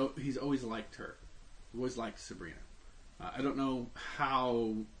always liked her. Always liked Sabrina. I don't know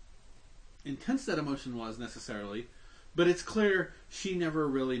how intense that emotion was necessarily, but it's clear she never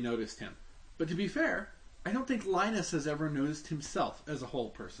really noticed him. But to be fair, I don't think Linus has ever noticed himself as a whole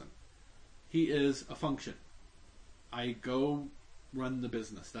person. He is a function. I go run the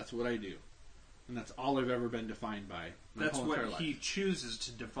business. That's what I do. And that's all I've ever been defined by. That's what he chooses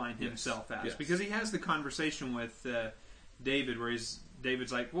to define himself as. Yes. Because he has the conversation with David where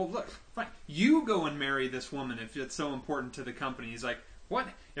David's like, well, look, fine. You go and marry this woman if it's so important to the company. He's like, what?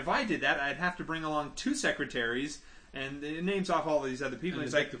 If I did that, I'd have to bring along 2 secretaries, and it names off all these other people. And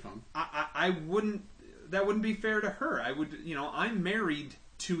he's like, I wouldn't. That wouldn't be fair to her. I would, I'm married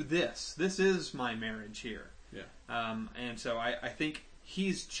to this. This is my marriage here. Yeah. And so I think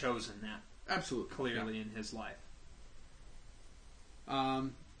he's chosen that. Absolutely. Clearly in his life.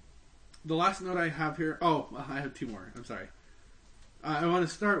 The last note I have here... Oh, I have 2 more. I'm sorry. I want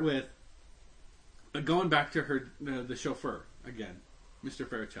to start with going back to her, the chauffeur, again, Mr.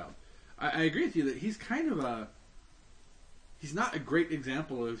 Fairchild. I agree with you that he's kind of he's not a great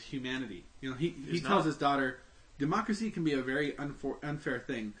example of humanity. He tells his daughter, democracy can be a very unfair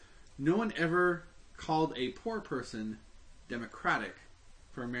thing. No one ever called a poor person democratic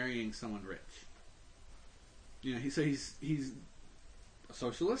for marrying someone rich. He's a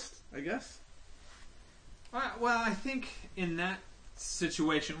socialist, I guess. Well, I think in that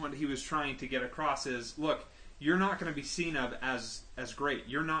situation, what he was trying to get across is, look, you're not going to be seen of as great.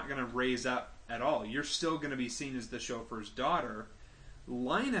 You're not going to raise up at all. You're still going to be seen as the chauffeur's daughter.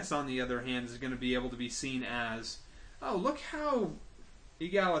 Linus, on the other hand, is going to be able to be seen as, oh, look how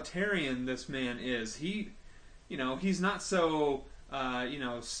egalitarian this man is. He's not so,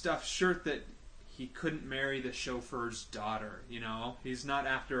 stuffed shirt that he couldn't marry the chauffeur's daughter. He's not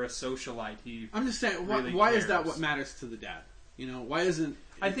after a socialite. I'm just saying, why is that what matters to the dad? Why isn't...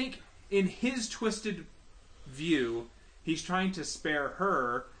 I think in his twisted view, he's trying to spare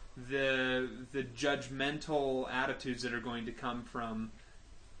her the judgmental attitudes that are going to come from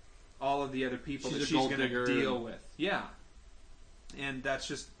all of the other people that she's going to deal with. Yeah. And that's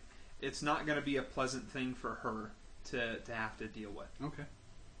just... It's not going to be a pleasant thing for her to have to deal with. Okay.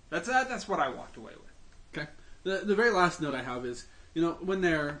 That's what I walked away with. Okay. The very last note I have is,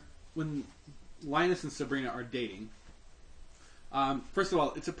 when Linus and Sabrina are dating, first of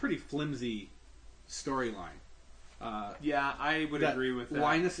all, it's a pretty flimsy storyline. Yeah, I would agree with that.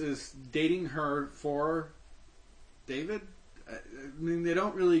 Linus is dating her for David. I mean, they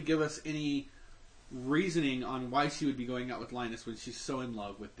don't really give us any reasoning on why she would be going out with Linus when she's so in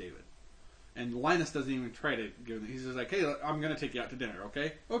love with David. And Linus doesn't even try to give. He's just like, "Hey, I'm going to take you out to dinner,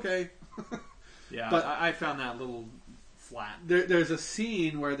 okay? Okay." Yeah, but I found that a little flat. There's a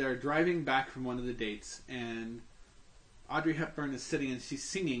scene where they're driving back from one of the dates, and Audrey Hepburn is sitting and she's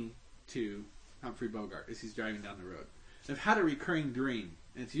singing to Humphrey Bogart as he's driving down the road. I've had a recurring dream,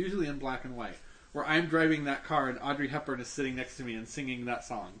 and it's usually in black and white, where I'm driving that car and Audrey Hepburn is sitting next to me and singing that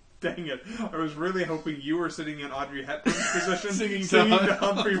song. Dang it. I was really hoping you were sitting in Audrey Hepburn's position singing to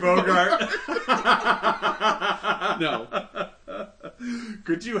Humphrey Bogart. No.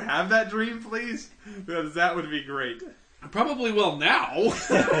 Could you have that dream, please? Because that would be great. I probably will now.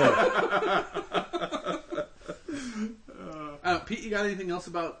 Pete, you got anything else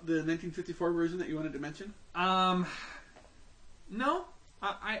about the 1954 version that you wanted to mention? No.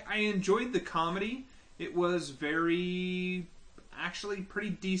 I enjoyed the comedy. It was actually pretty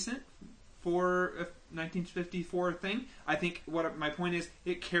decent for a 1954 thing. I think what my point is,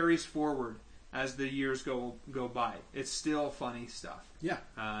 it carries forward as the years go by. It's still funny stuff. Yeah.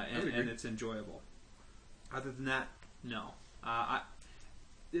 And it's enjoyable. Other than that, no.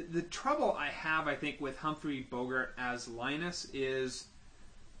 The trouble I have, I think, with Humphrey Bogart as Linus is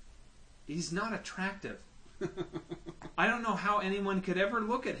he's not attractive. I don't know how anyone could ever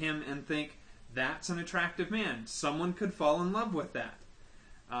look at him and think, that's an attractive man. Someone could fall in love with that.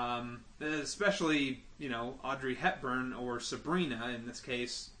 Especially, Audrey Hepburn or Sabrina in this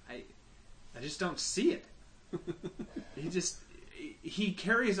case. I just don't see it. He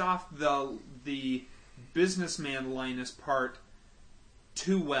carries off the businessman Linus part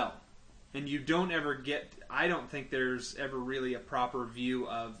too well. And you don't ever I don't think there's ever really a proper view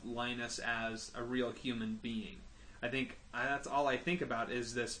of Linus as a real human being. I think that's all I think about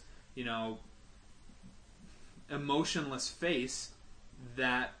is this, emotionless face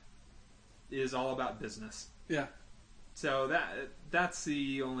that is all about business. Yeah. So that's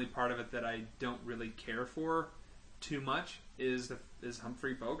the only part of it that I don't really care for too much is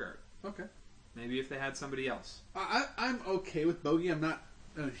Humphrey Bogart. Okay. Maybe if they had somebody else. I'm okay with Bogey. I'm not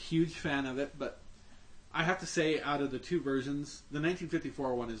a huge fan of it, but I have to say, out of the two versions, the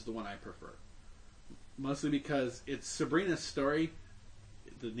 1954 one is the one I prefer. Mostly because it's Sabrina's story.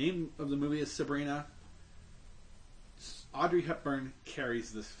 The name of the movie is Sabrina. Audrey Hepburn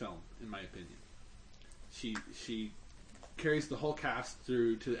carries this film, in my opinion. She carries the whole cast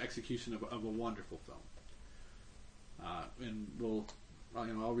through to the execution of a wonderful film. And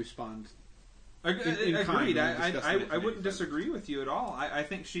I'll respond. Agreed. I wouldn't disagree with you at all. I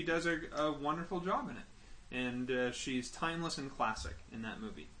think she does a wonderful job in it, and she's timeless and classic in that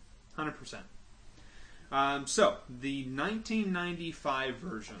movie, 100%. So the 1995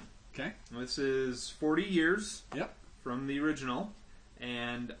 version. Okay. This is 40 years. Yep. From the original,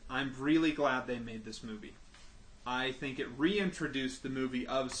 and I'm really glad they made this movie. I think it reintroduced the movie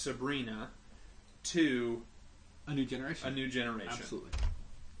of Sabrina to a new generation. Absolutely.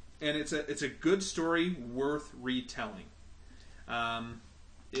 And it's a good story worth retelling. I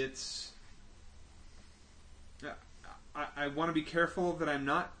want to be careful that I'm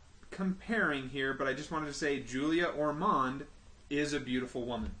not comparing here, but I just wanted to say Julia Ormond is a beautiful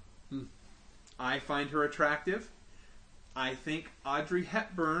woman. I find her attractive. I think Audrey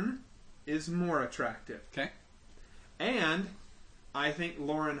Hepburn is more attractive. Okay. And I think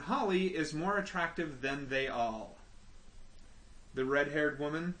Lauren Holly is more attractive than they all. The red-haired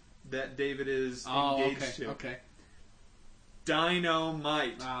woman that David is engaged to. Okay.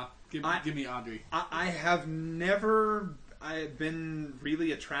 Dynamite. Give me Audrey. I have never been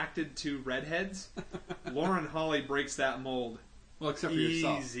really attracted to redheads. Lauren Holly breaks that mold. Well, except for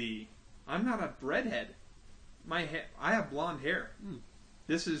yourself. Easy. I'm not a redhead. I have blonde hair.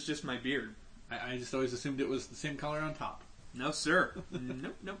 This is just my beard. I just always assumed it was the same color on top. No, sir.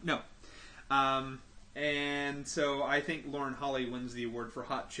 No. And so I think Lauren Holly wins the award for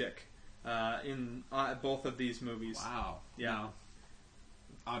Hot Chick in both of these movies. Wow. Yeah. No.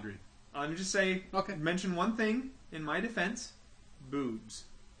 Audrey. I'm just saying, mention one thing in my defense. Boobs.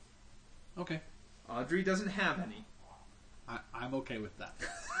 Okay. Audrey doesn't have any. I'm okay with that.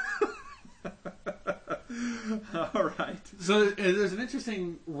 All right. So there's an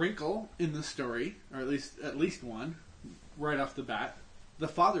interesting wrinkle in the story, or at least one, right off the bat. The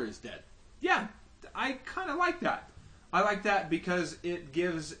father is dead. Yeah, I kind of like that. I like that because it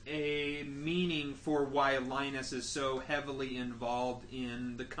gives a meaning for why Linus is so heavily involved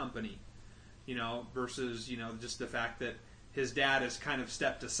in the company, versus, just the fact that his dad has kind of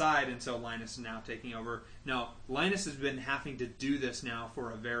stepped aside and so Linus is now taking over. No, Linus has been having to do this now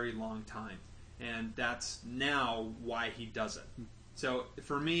for a very long time, and that's now why he does it. So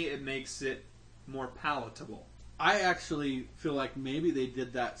for me, it makes it more palatable. I actually feel like maybe they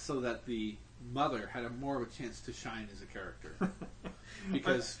did that so that the mother had more of a chance to shine as a character.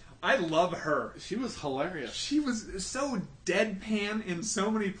 Because I love her. She was hilarious. She was so deadpan in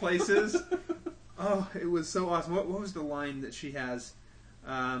so many places. Oh, it was so awesome. What was the line that she has?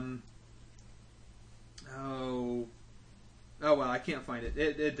 Oh, well, I can't find it.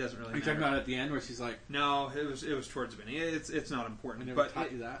 It doesn't really matter. Are you talking about at the end where she's like... No, it was towards the beginning. It's not important. I never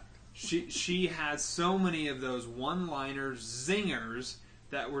taught you that. She has so many of those one-liners, zingers,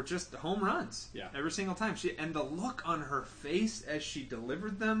 that were just home runs. Yeah. Every single time. And the look on her face as she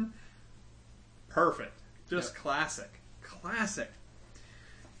delivered them, perfect. Just classic. Classic.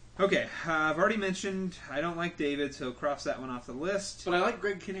 Okay, I've already mentioned I don't like David, so cross that one off the list. But I like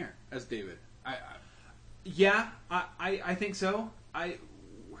Greg Kinnear as David. I think so. I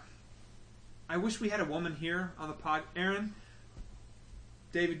wish we had a woman here on the pod. Aaron,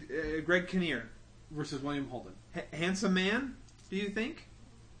 Greg Kinnear versus William Holden. Handsome man, do you think?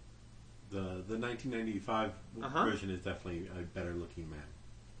 The 1995 version is definitely a better looking man.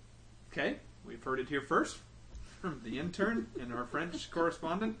 Okay, we've heard it here first from the intern and our French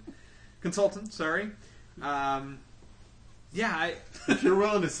consultant. Sorry. If you're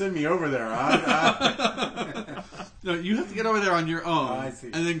willing to send me over there, no, you have to get over there on your own, I see.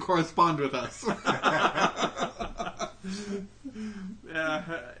 And then correspond with us.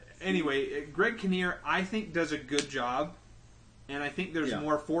 Anyway, Greg Kinnear, I think, does a good job, and I think there's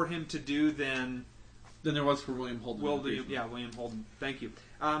more for him to do than there was for William Holden. William Holden. Thank you.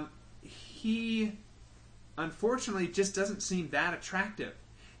 He, unfortunately, just doesn't seem that attractive.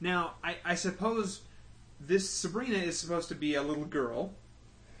 Now, I suppose this Sabrina is supposed to be a little girl,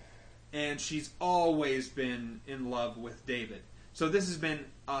 and she's always been in love with David. So this has been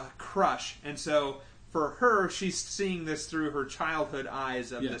a crush, and so for her, she's seeing this through her childhood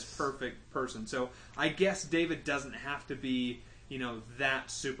eyes of this perfect person. So I guess David doesn't have to be,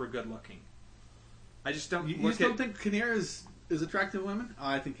 that super good looking. I just don't. You don't think Kinnear is attractive to women? Oh,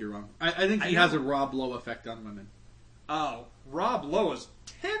 I think you're wrong. I think he has a Rob Lowe effect on women. Oh, Rob Lowe is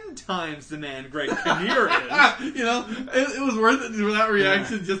 10 times the man Greg Kinnear is. It was worth it for that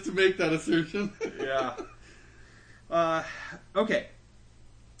reaction just to make that assertion. Yeah. Okay.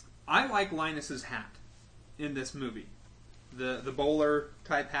 I like Linus's hat in this movie, the bowler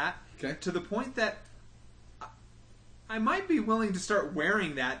type hat. Okay. To the point that I might be willing to start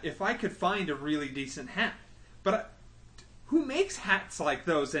wearing that if I could find a really decent hat. But who makes hats like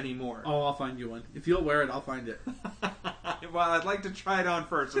those anymore? Oh, I'll find you one. If you'll wear it, I'll find it. Well, I'd like to try it on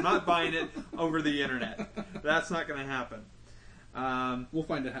first. I'm not buying it over the internet. That's not going to happen. We'll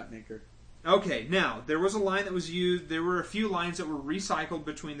find a hat maker. Okay, now, there was a line that was used. There were a few lines that were recycled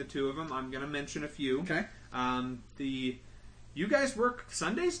between the two of them. I'm going to mention a few. Okay. You guys work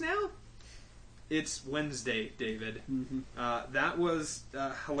Sundays now? It's Wednesday, David. Mm-hmm. That was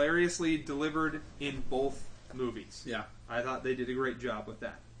hilariously delivered in both movies. Yeah. I thought they did a great job with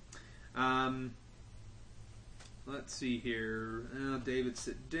that. Let's see here. David,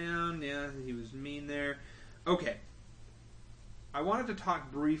 sit down. Yeah, he was mean there. Okay. I wanted to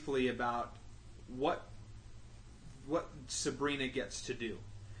talk briefly about what Sabrina gets to do.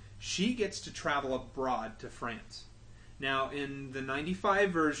 She gets to travel abroad to France. Now, in the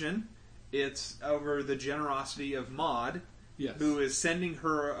 95 version, it's over the generosity of Maud, who is sending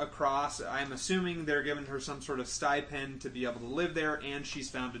her across. I'm assuming they're giving her some sort of stipend to be able to live there, and she's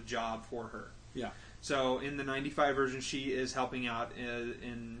found a job for her. Yeah. So in the 95 version, she is helping out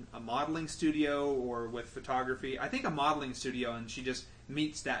in a modeling studio or with photography. I think a modeling studio, and she just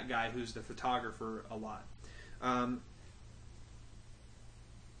meets that guy who's the photographer a lot.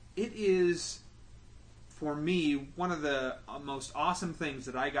 It is, for me, one of the most awesome things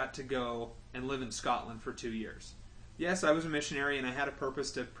that I got to go and live in Scotland for 2 years. Yes, I was a missionary and I had a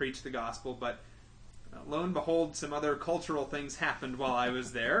purpose to preach the gospel, but lo and behold, some other cultural things happened while I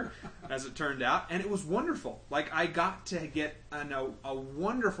was there, as it turned out, and it was wonderful. Like, I got to get a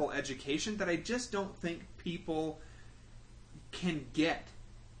wonderful education that I just don't think people can get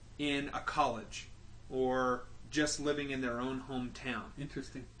in a college or just living in their own hometown.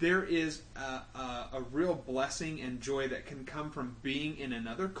 Interesting. There is a real blessing and joy that can come from being in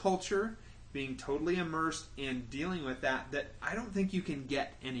another culture being totally immersed and dealing with that I don't think you can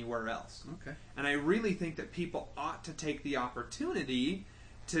get anywhere else. Okay. And I really think that people ought to take the opportunity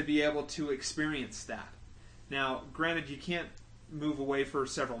to be able to experience that. Now, granted, you can't move away for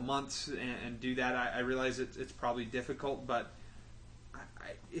several months and do that. I realize it's probably difficult, but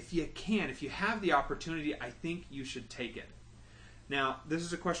if you have the opportunity, I think you should take it. Now, this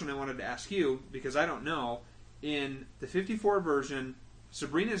is a question I wanted to ask you, because I don't know. In the 54 version,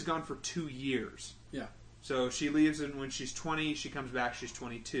 Sabrina's gone for 2 years. Yeah. So she leaves, and when she's 20, she comes back, she's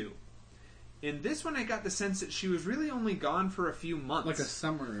 22. In this one, I got the sense that she was really only gone for a few months. Like a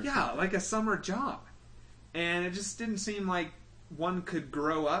summer. Yeah, like a summer job. And it just didn't seem like one could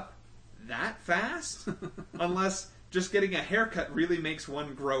grow up that fast, unless just getting a haircut really makes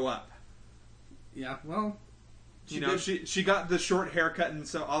one grow up. Yeah, well... She got the short haircut, and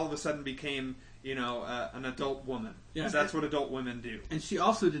so all of a sudden became... an adult woman. Yeah, because that's what adult women do. And she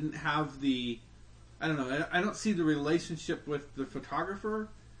also didn't have the... I don't know. I don't see the relationship with the photographer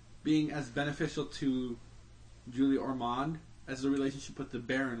being as beneficial to Julie Ormond as the relationship with the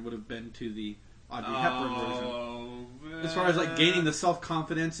Baron would have been to the Audrey Hepburn version. As far as like gaining the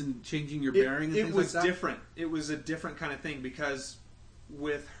self-confidence and changing your bearing and things like that. It was different. It was a different kind of thing, because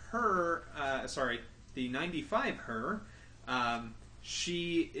with her... the 95 her...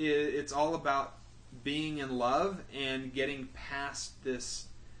 it's all about being in love and getting past this,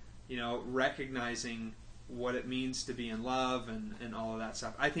 recognizing what it means to be in love and all of that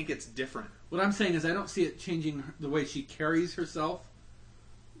stuff. I think it's different. What I'm saying is I don't see it changing the way she carries herself,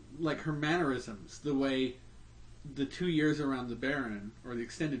 like her mannerisms, the way the 2 years around the Baron, or the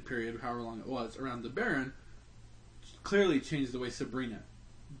extended period, however long it was, around the Baron, clearly changed the way Sabrina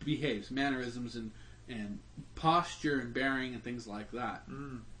behaves, mannerisms and posture and bearing and things like that.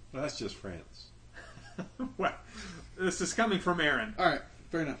 Well, that's just France. Well, this is coming from Aaron. All right,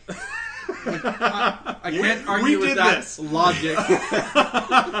 fair enough. I can't argue with that logic.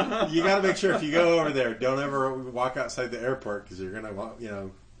 You got to make sure if you go over there, don't ever walk outside the airport, because you're gonna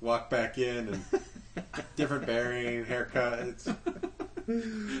walk back in and different bearing, haircuts.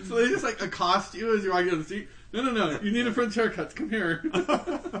 So they just like accost you as you're walking on the street. No, you need a French haircut. Come here.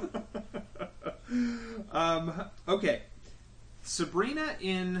 Okay. Sabrina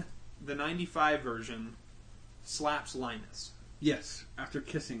in the 95 version slaps Linus. Yes, after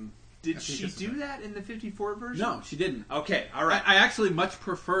kissing. Did she do that in the 54 version? No, she didn't. Okay, alright. I actually much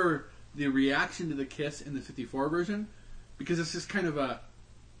prefer the reaction to the kiss in the 54 version, because it's just kind of a,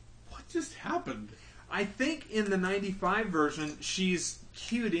 what just happened? I think in the 95 version, she's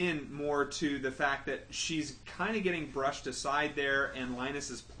cued in more to the fact that she's kind of getting brushed aside there, and Linus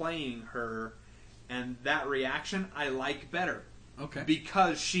is playing her, and that reaction I like better. Okay.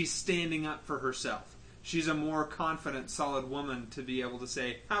 Because she's standing up for herself. She's a more confident, solid woman to be able to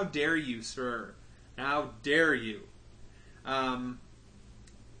say, "How dare you, sir? How dare you?"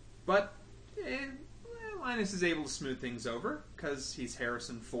 But Linus is able to smooth things over because he's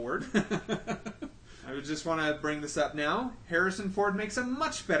Harrison Ford. I would just want to bring this up now. Harrison Ford makes a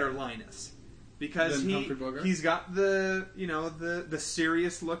much better Linus because he's got the the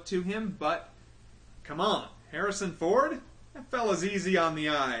serious look to him. But come on, Harrison Ford. That fella's easy on the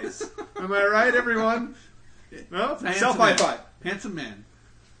eyes. Am I right, everyone? No? Self-high five. Handsome man.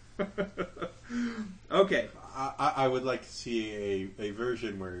 Okay. I would like to see a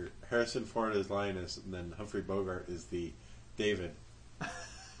version where Harrison Ford is Linus and then Humphrey Bogart is the David.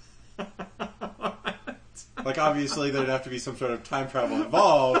 Like, obviously, there'd have to be some sort of time travel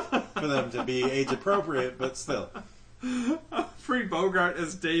involved for them to be age appropriate, but still. Humphrey Bogart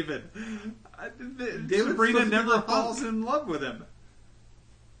as David. Sabrina never falls in love with him.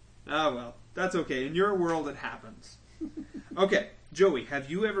 Oh, well. That's okay. In your world, it happens. Okay. Joey, have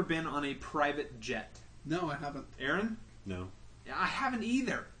you ever been on a private jet? No, I haven't. Aaron? No. I haven't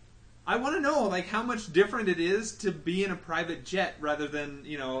either. I want to know, how much different it is to be in a private jet rather than,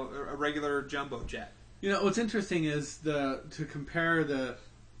 a regular jumbo jet. What's interesting is to compare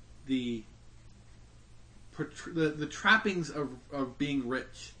the trappings of being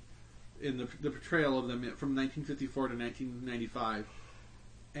rich in the portrayal of them from 1954 to 1995,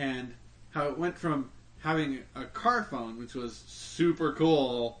 and how it went from having a car phone, which was super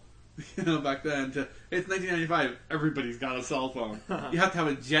cool, back then, to it's 1995. Everybody's got a cell phone. You have to have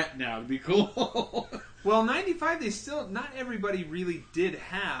a jet now to be cool. Well, 95, not everybody really did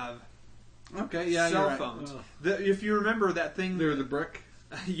have. Okay, yeah, cell you're phones. Right. If you remember that thing, they were the brick.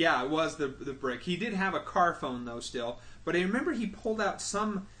 Yeah, it was the brick. He did have a car phone though, still. But I remember he pulled out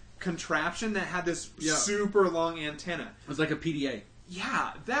some contraption that had this super long antenna. It was like a PDA.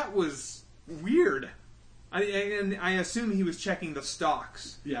 Yeah, that was weird. And I assume he was checking the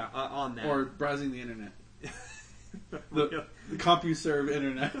stocks. Yeah. On that. Or browsing the internet. the CompuServe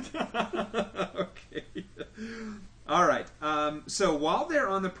internet. Okay. All right. So while they're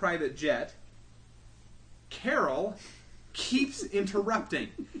on the private jet, Carol keeps interrupting.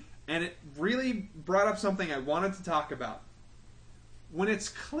 And it really brought up something I wanted to talk about. When it's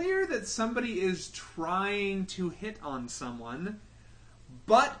clear that somebody is trying to hit on someone,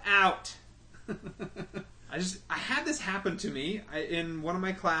 butt out. I had this happen to me in one of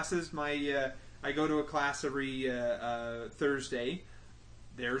my classes. I go to a class every Thursday.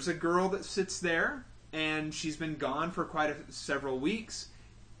 There's a girl that sits there, and she's been gone for several weeks.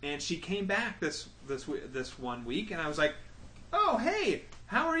 And she came back this 1 week, and I was like, "Oh, hey,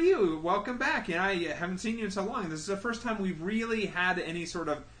 how are you? Welcome back. And I haven't seen you in so long. This is the first time we've really had any sort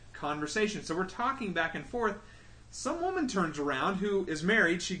of conversation." So we're talking back and forth. Some woman turns around who is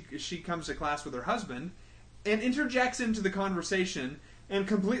married. She comes to class with her husband and interjects into the conversation and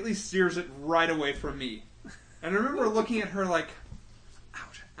completely steers it right away from me. And I remember looking at her like,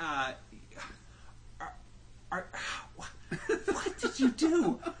 "Ouch. What did you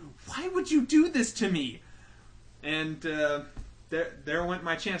do? Why would you do this to me?" And there went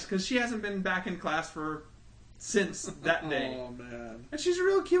my chance, because she hasn't been back in class since that day. Oh, man. And she's a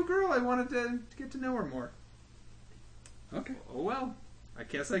real cute girl. I wanted to get to know her more. Okay. Oh, well. I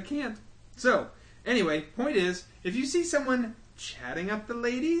guess I can't. So, anyway, point is, if you see someone chatting up the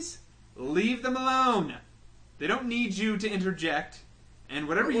ladies, leave them alone. They don't need you to interject. And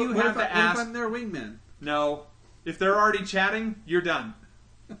whatever you have to ask... What if I'm their wingman? No. If they're already chatting, you're done.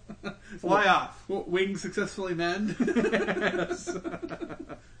 Fly off. Wing successfully manned? Yes.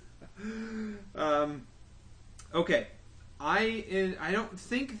 Okay. I don't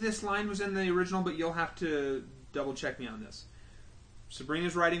think this line was in the original, but you'll have to double check me on this.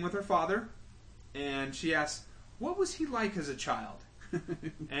 Sabrina's riding with her father, and she asks, "What was he like as a child?"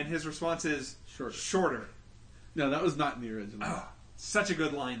 And his response is, "Shorter." No, that was not in the original. Oh, such a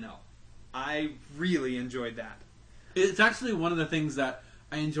good line, though. I really enjoyed that. It's actually one of the things that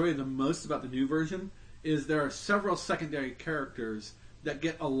I enjoy the most about the new version, is there are several secondary characters that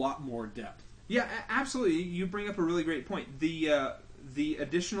get a lot more depth. Yeah, absolutely. You bring up a really great point. The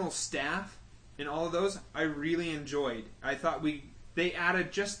additional staff in all of those, I really enjoyed. I thought they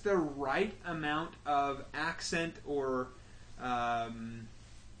added just the right amount of accent or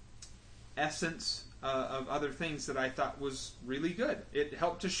essence of other things that I thought was really good. It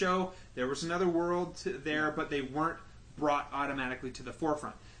helped to show there was another world there, but they weren't brought automatically to the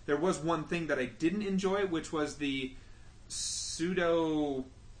forefront. There was one thing that I didn't enjoy, which was the pseudo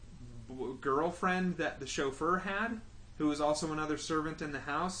girlfriend that the chauffeur had, who was also another servant in the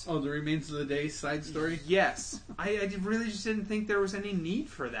house. Oh, the Remains of the Day side story? Yes. I really just didn't think there was any need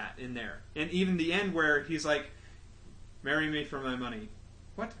for that in there. And even the end where he's like, "Marry me for my money."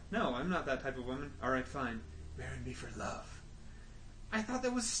 What? No, I'm not that type of woman. All right, fine. Marry me for love. I thought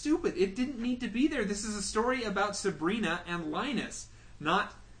that was stupid. It didn't need to be there. This is a story about Sabrina and Linus,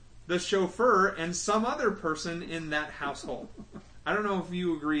 not the chauffeur and some other person in that household. I don't know if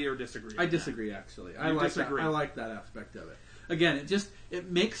you agree or disagree. I disagree, actually. I disagree. I like that aspect of it. Again, it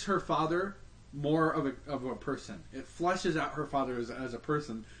makes her father more of a person. It fleshes out her father as a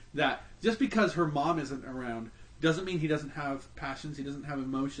person, that just because her mom isn't around doesn't mean he doesn't have passions, he doesn't have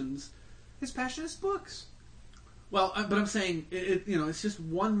emotions. His passion is books. Well, but I'm saying, it's just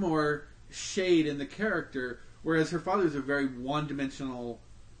one more shade in the character, whereas her father is a very one-dimensional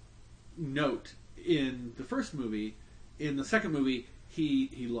note in the first movie. In the second movie,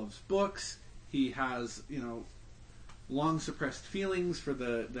 he loves books, he has, long suppressed feelings for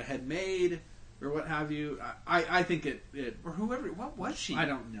the head maid, or what have you. I think it... Or whoever... What was she? I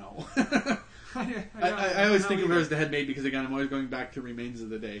don't know. I always think of her as the head maid because, again, I'm always going back to Remains of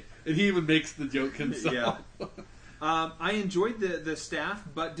the Day. And he even makes the joke himself. Yeah. I enjoyed the staff,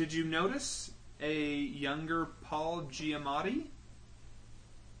 but did you notice a younger Paul Giamatti?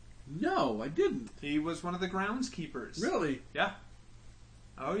 No, I didn't. He was one of the groundskeepers. Really? Yeah.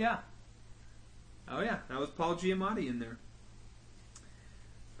 Oh, yeah. That was Paul Giamatti in there.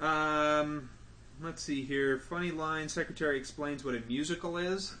 Let's see here. Funny line. Secretary explains what a musical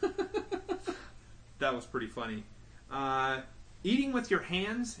is. That was pretty funny. Eating with your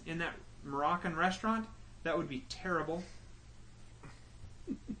hands in that Moroccan restaurant, that would be terrible.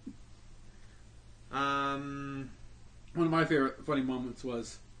 One of my favorite funny moments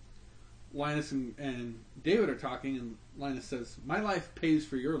was Linus and David are talking, and Linus says, "My life pays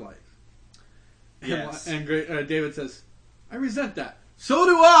for your life." Yes. And David says, "I resent that." So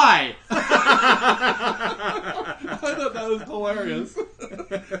do I! I thought that was hilarious.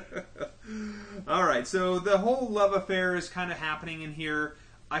 All right, so the whole love affair is kind of happening in here.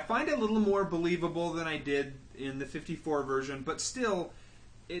 I find it a little more believable than I did in the 54 version, but still,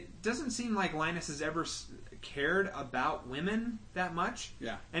 it doesn't seem like Linus has ever cared about women that much.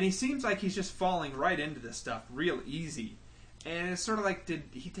 Yeah. And he seems like he's just falling right into this stuff real easy. And it's sort of like, did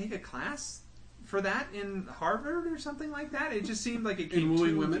he take a class for that in Harvard or something like that? It just seemed like it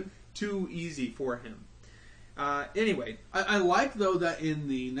came too easy for him. Anyway. I like, though, that in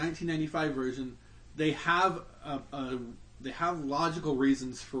the 1995 version, they have logical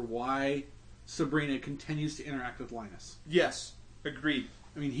reasons for why Sabrina continues to interact with Linus. Yes, agreed.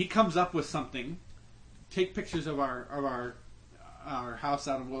 I mean, he comes up with something. Take pictures of our house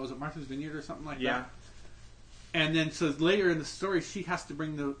out of, what was it, Martha's Vineyard or something like that. And then so later in the story, she has to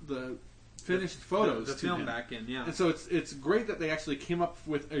bring the finished photos the to film him. back in. Yeah. And so it's great that they actually came up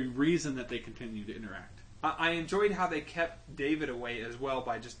with a reason that they continue to interact. I enjoyed how they kept David away as well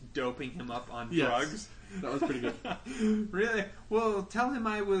by just doping him up on drugs. That was pretty good. Really? Well, tell him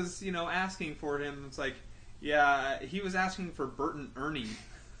I was, asking for him. It's like, yeah, he was asking for Bert and Ernie.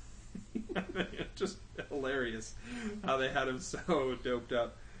 Just hilarious how they had him so doped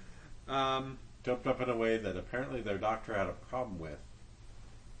up. Doped up in a way that apparently their doctor had a problem with.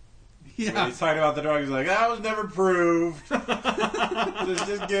 Yeah. When he's talking about the drugs, he's like, that was never proved.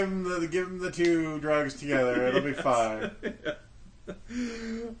 just give him the two drugs together. It'll be fine.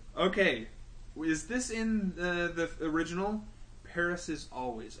 Okay. Is this in the original? Paris is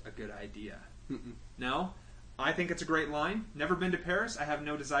always a good idea. Mm-mm. No? I think it's a great line. Never been to Paris. I have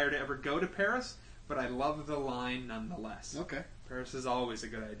no desire to ever go to Paris, but I love the line nonetheless. Okay. Paris is always a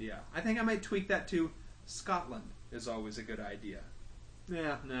good idea. I think I might tweak that to Scotland is always a good idea.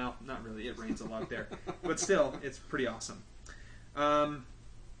 Yeah, no, not really. It rains a lot there. But still, it's pretty awesome.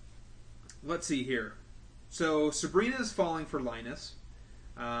 Let's see here. So Sabrina is falling for Linus.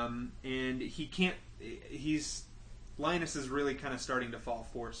 And he can't... Linus is really kind of starting to fall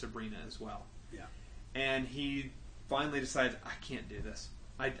for Sabrina as well. Yeah. And he finally decides, I can't do this.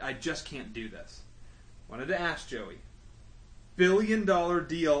 I just can't do this. Wanted to ask Joey. $1 billion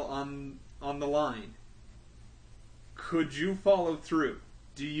deal on the line. Could you follow through?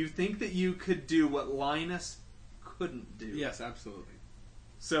 Do you think that you could do what Linus couldn't do? Yes, absolutely.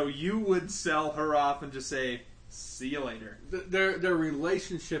 So you would sell her off and just say, see you later. Their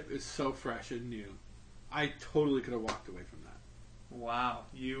relationship is so fresh and new. I totally could have walked away from that. Wow,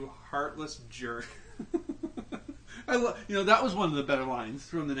 you heartless jerk. That was one of the better lines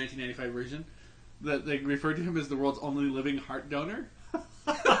from the 1995 version. That they referred to him as the world's only living heart donor.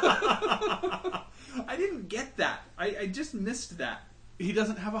 I didn't get that. I just missed that. He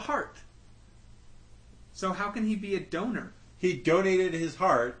doesn't have a heart. So how can he be a donor? He donated his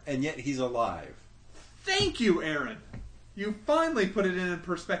heart, and yet he's alive. Thank you, Aaron. You finally put it in a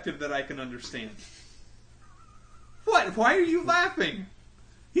perspective that I can understand. What? Why are you laughing?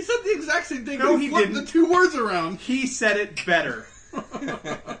 He said the exact same thing. No, he he flipped didn't. the two words around. He said it better.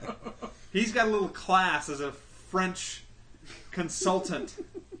 He's got a little class as a French consultant.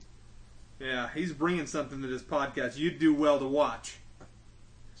 Yeah, he's bringing something to this podcast. You'd do well to watch.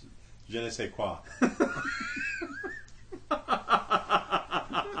 Je ne sais quoi.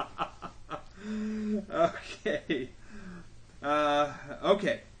 Okay.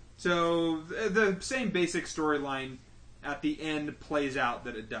 Okay. So the same basic storyline at the end plays out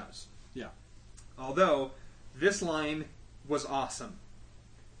that it does. Yeah. Although this line was awesome.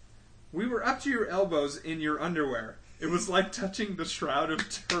 We were up to your elbows in your underwear. It was like touching the shroud of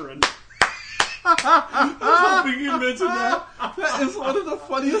Turin. I was hoping you mentioned that. That is one of the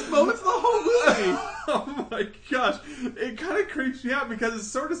funniest moments of the whole movie. Oh my gosh. It kind of creeps me out because it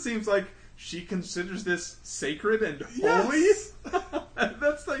sort of seems like she considers this sacred and holy. Yes.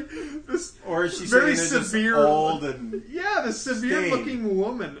 That's like this Or is she very saying severe, old and yeah, the severe stained. looking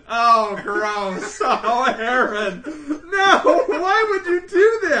woman. Oh, gross. Oh, Aaron. No, why would you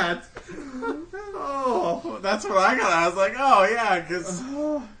do that? Oh, that's what I got. I was like, oh yeah, because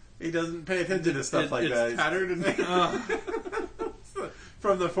he doesn't pay attention to stuff like that. It's tattered and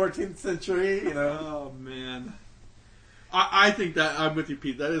from the 14th century, Oh man. I think that I'm with you,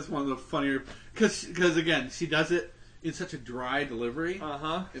 Pete. That is one of the funnier because again, she does it in such a dry delivery.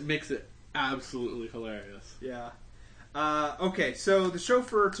 It makes it absolutely hilarious. Yeah. Okay, so the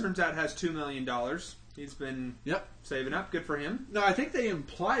chauffeur turns out has $2 million. He's been saving up. Good for him. No, I think they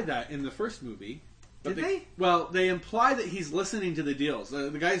implied that in the first movie. Did they? Well, they imply that he's listening to the deals.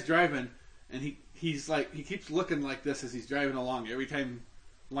 The guy's driving, and he's like he keeps looking like this as he's driving along. Every time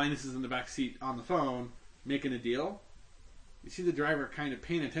Linus is in the back seat on the phone making a deal, you see the driver kind of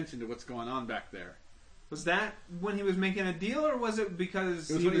paying attention to what's going on back there. Was that when he was making a deal, or was it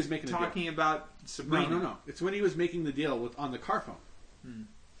because It was he when he was was making a talking deal. about Sabrina? No. It's when he was making the deal on the car phone.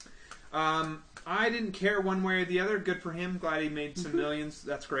 I didn't care one way or the other. Good for him. Glad he made some millions.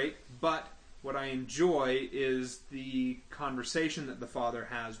 That's great. But what I enjoy is the conversation that the father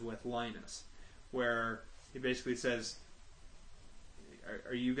has with Linus, where he basically says,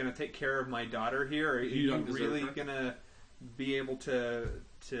 are you going to take care of my daughter here? Are you really going to be able to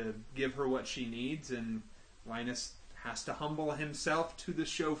give her what she needs? And Linus has to humble himself to the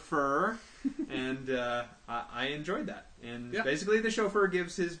chauffeur, and I enjoyed that. And basically the chauffeur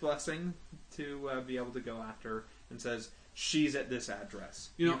gives his blessing to be able to go after her and says, she's at this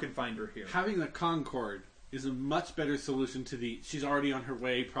address. You can find her here. Having the Concorde is a much better solution to the she's already on her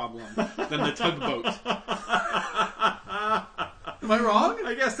way problem than the tugboat. Am I wrong?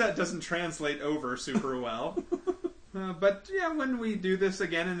 I guess that doesn't translate over super well. But yeah, when we do this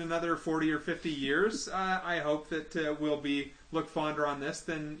again in another 40 or 50 years, I hope that we'll look fonder on this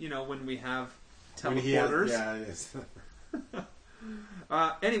than when we have teleporters.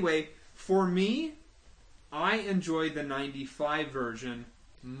 Anyway, for me, I enjoyed the 95 version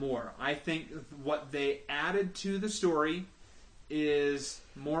more. I think what they added to the story is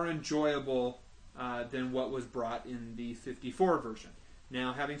more enjoyable than what was brought in the 54 version.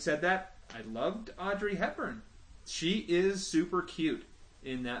 Now, having said that, I loved Audrey Hepburn. She is super cute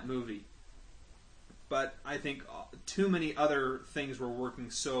in that movie. But I think too many other things were working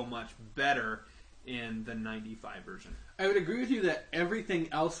so much better in the 95 version. I would agree with you that everything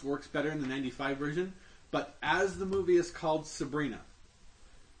else works better in the 95 version, but as the movie is called Sabrina,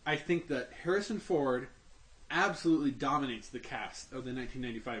 I think that Harrison Ford absolutely dominates the cast of the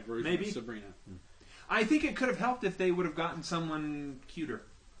 1995 version of Sabrina. I think it could have helped if they would have gotten someone cuter.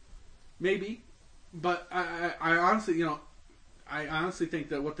 Maybe. But I honestly, I honestly think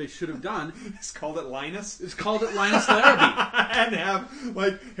that what they should have done is called it Linus. Is called it Linus Larrabee. And have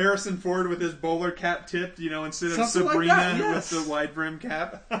Harrison Ford with his bowler cap tipped, instead of Something Sabrina like that, yes. with the wide brim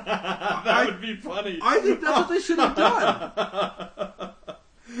cap. That would be funny. I think that's what they should have done.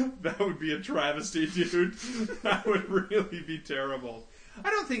 That would be a travesty, dude. That would really be terrible. I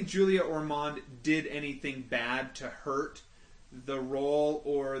don't think Julia Ormond did anything bad to hurt the role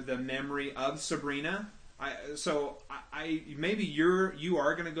or the memory of Sabrina. Maybe you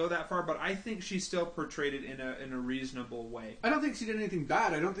are going to go that far, but I think she still portrayed it in a reasonable way. I don't think she did anything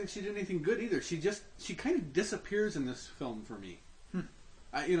bad. I don't think she did anything good either. She kind of disappears in this film for me.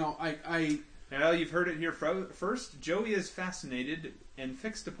 Well, you've heard it here first. Joey is fascinated and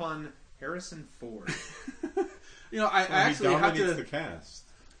fixed upon Harrison Ford. I actually have to. The cast.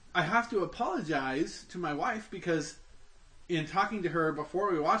 I have to apologize to my wife because in talking to her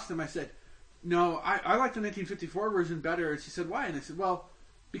before we watched them, I said, no, I like the 1954 version better. And she said, why? And I said, well,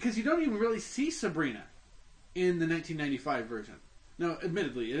 because you don't even really see Sabrina in the 1995 version. Now,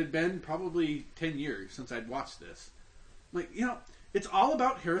 admittedly, it had been probably 10 years since I'd watched this. It's all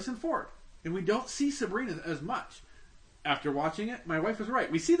about Harrison Ford. And we don't see Sabrina as much. After watching it, my wife was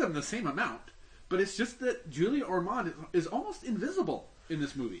right. We see them the same amount. But it's just that Julia Ormond is almost invisible in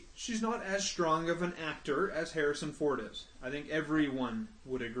this movie. She's not as strong of an actor as Harrison Ford is. I think everyone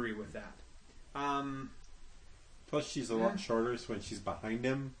would agree with that. Plus, she's a lot shorter, so when she's behind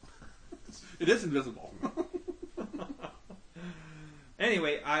him, it is invisible.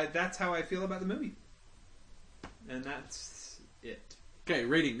 Anyway, that's how I feel about the movie. And that's it. Okay,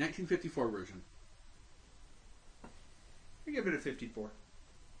 rating, 1954 version. I give it a 54.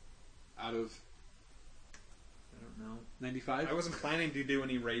 Out of? I don't know. 95? I wasn't planning to do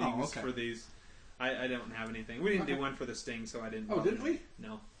any ratings for these. I don't have anything. We didn't do one for the Sting, so I didn't. Oh, didn't we?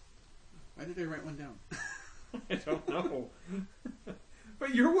 No. Why did I write one down? I don't know.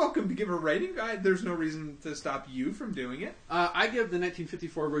 But you're welcome to give a rating. There's no reason to stop you from doing it. I give the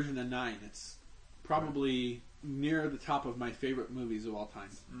 1954 version a 9. It's probably near the top of my favorite movies of all time.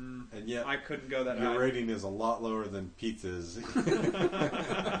 And yet I couldn't go that high. Your rating is a lot lower than Pizza's.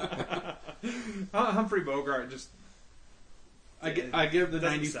 Humphrey Bogart just... I give the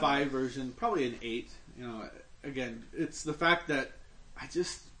 95 version probably an 8. Again, it's the fact that I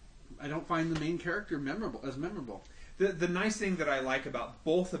don't find the main character memorable. The nice thing that I like about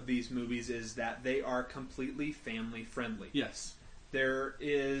both of these movies is that they are completely family friendly. Yes. There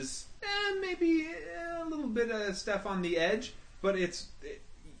is maybe a little bit of stuff on the edge, but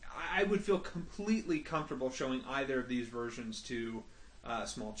I would feel completely comfortable showing either of these versions to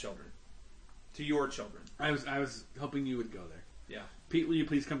small children, to your children. I was hoping you would go there. Yeah. Pete, will you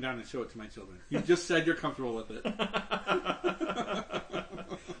please come down and show it to my children? You just said you're comfortable with it.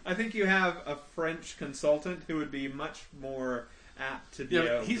 I think you have a French consultant who would be much more apt to be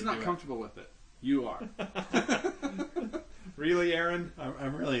able to he's do not it. comfortable with it. You are. Really, Aaron?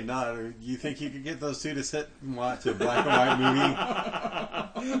 I'm really not. You think you could get those two to sit and watch a black and white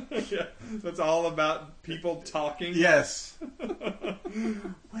movie? Yeah, that's all about people talking. Yes.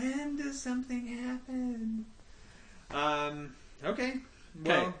 When does something happen? Okay. Okay.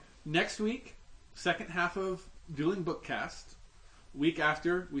 Well, Next week, second half of Dueling Bookcast. Week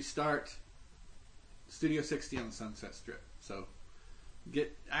after, we start Studio 60 on the Sunset Strip. So,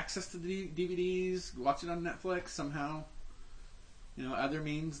 get access to the DVDs, watch it on Netflix somehow. You know, other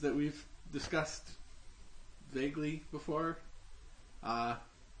means that we've discussed vaguely before.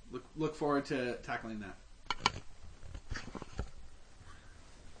 Look forward to tackling that.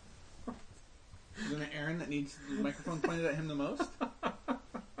 Isn't it Aaron that needs the microphone pointed at him the most? What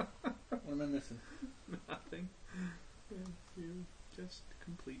am I missing? nothing. You just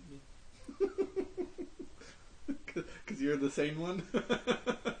complete me. Because you're the sane one?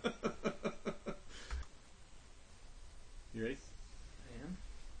 You ready? I am.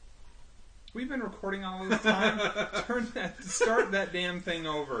 We've been recording all this time. Start that damn thing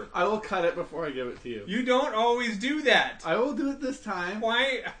over. I will cut it before I give it to you. You don't always do that. I will do it this time.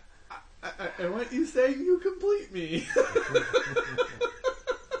 Why? I want you saying you complete me. I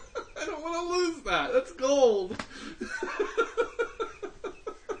don't want to lose that. That's gold.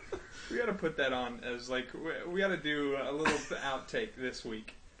 We got to put that on as like we got to do a little outtake this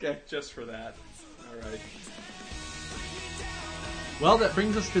week. Okay. Just for that. All right. Well, that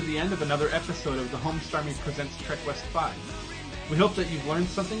brings us to the end of another episode of the Homestarmy Presents Trek West 5. We hope that you've learned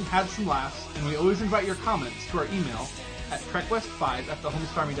something, had some laughs, and we always invite your comments to our email at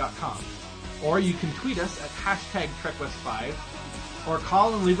trekwest5@thehomestarmy.com. Or you can tweet us at #TrekWest5, or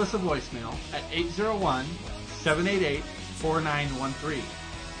call and leave us a voicemail at 801-788-4913.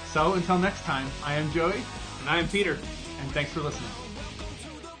 So, until next time, I am Joey, And I am Peter. and thanks for listening.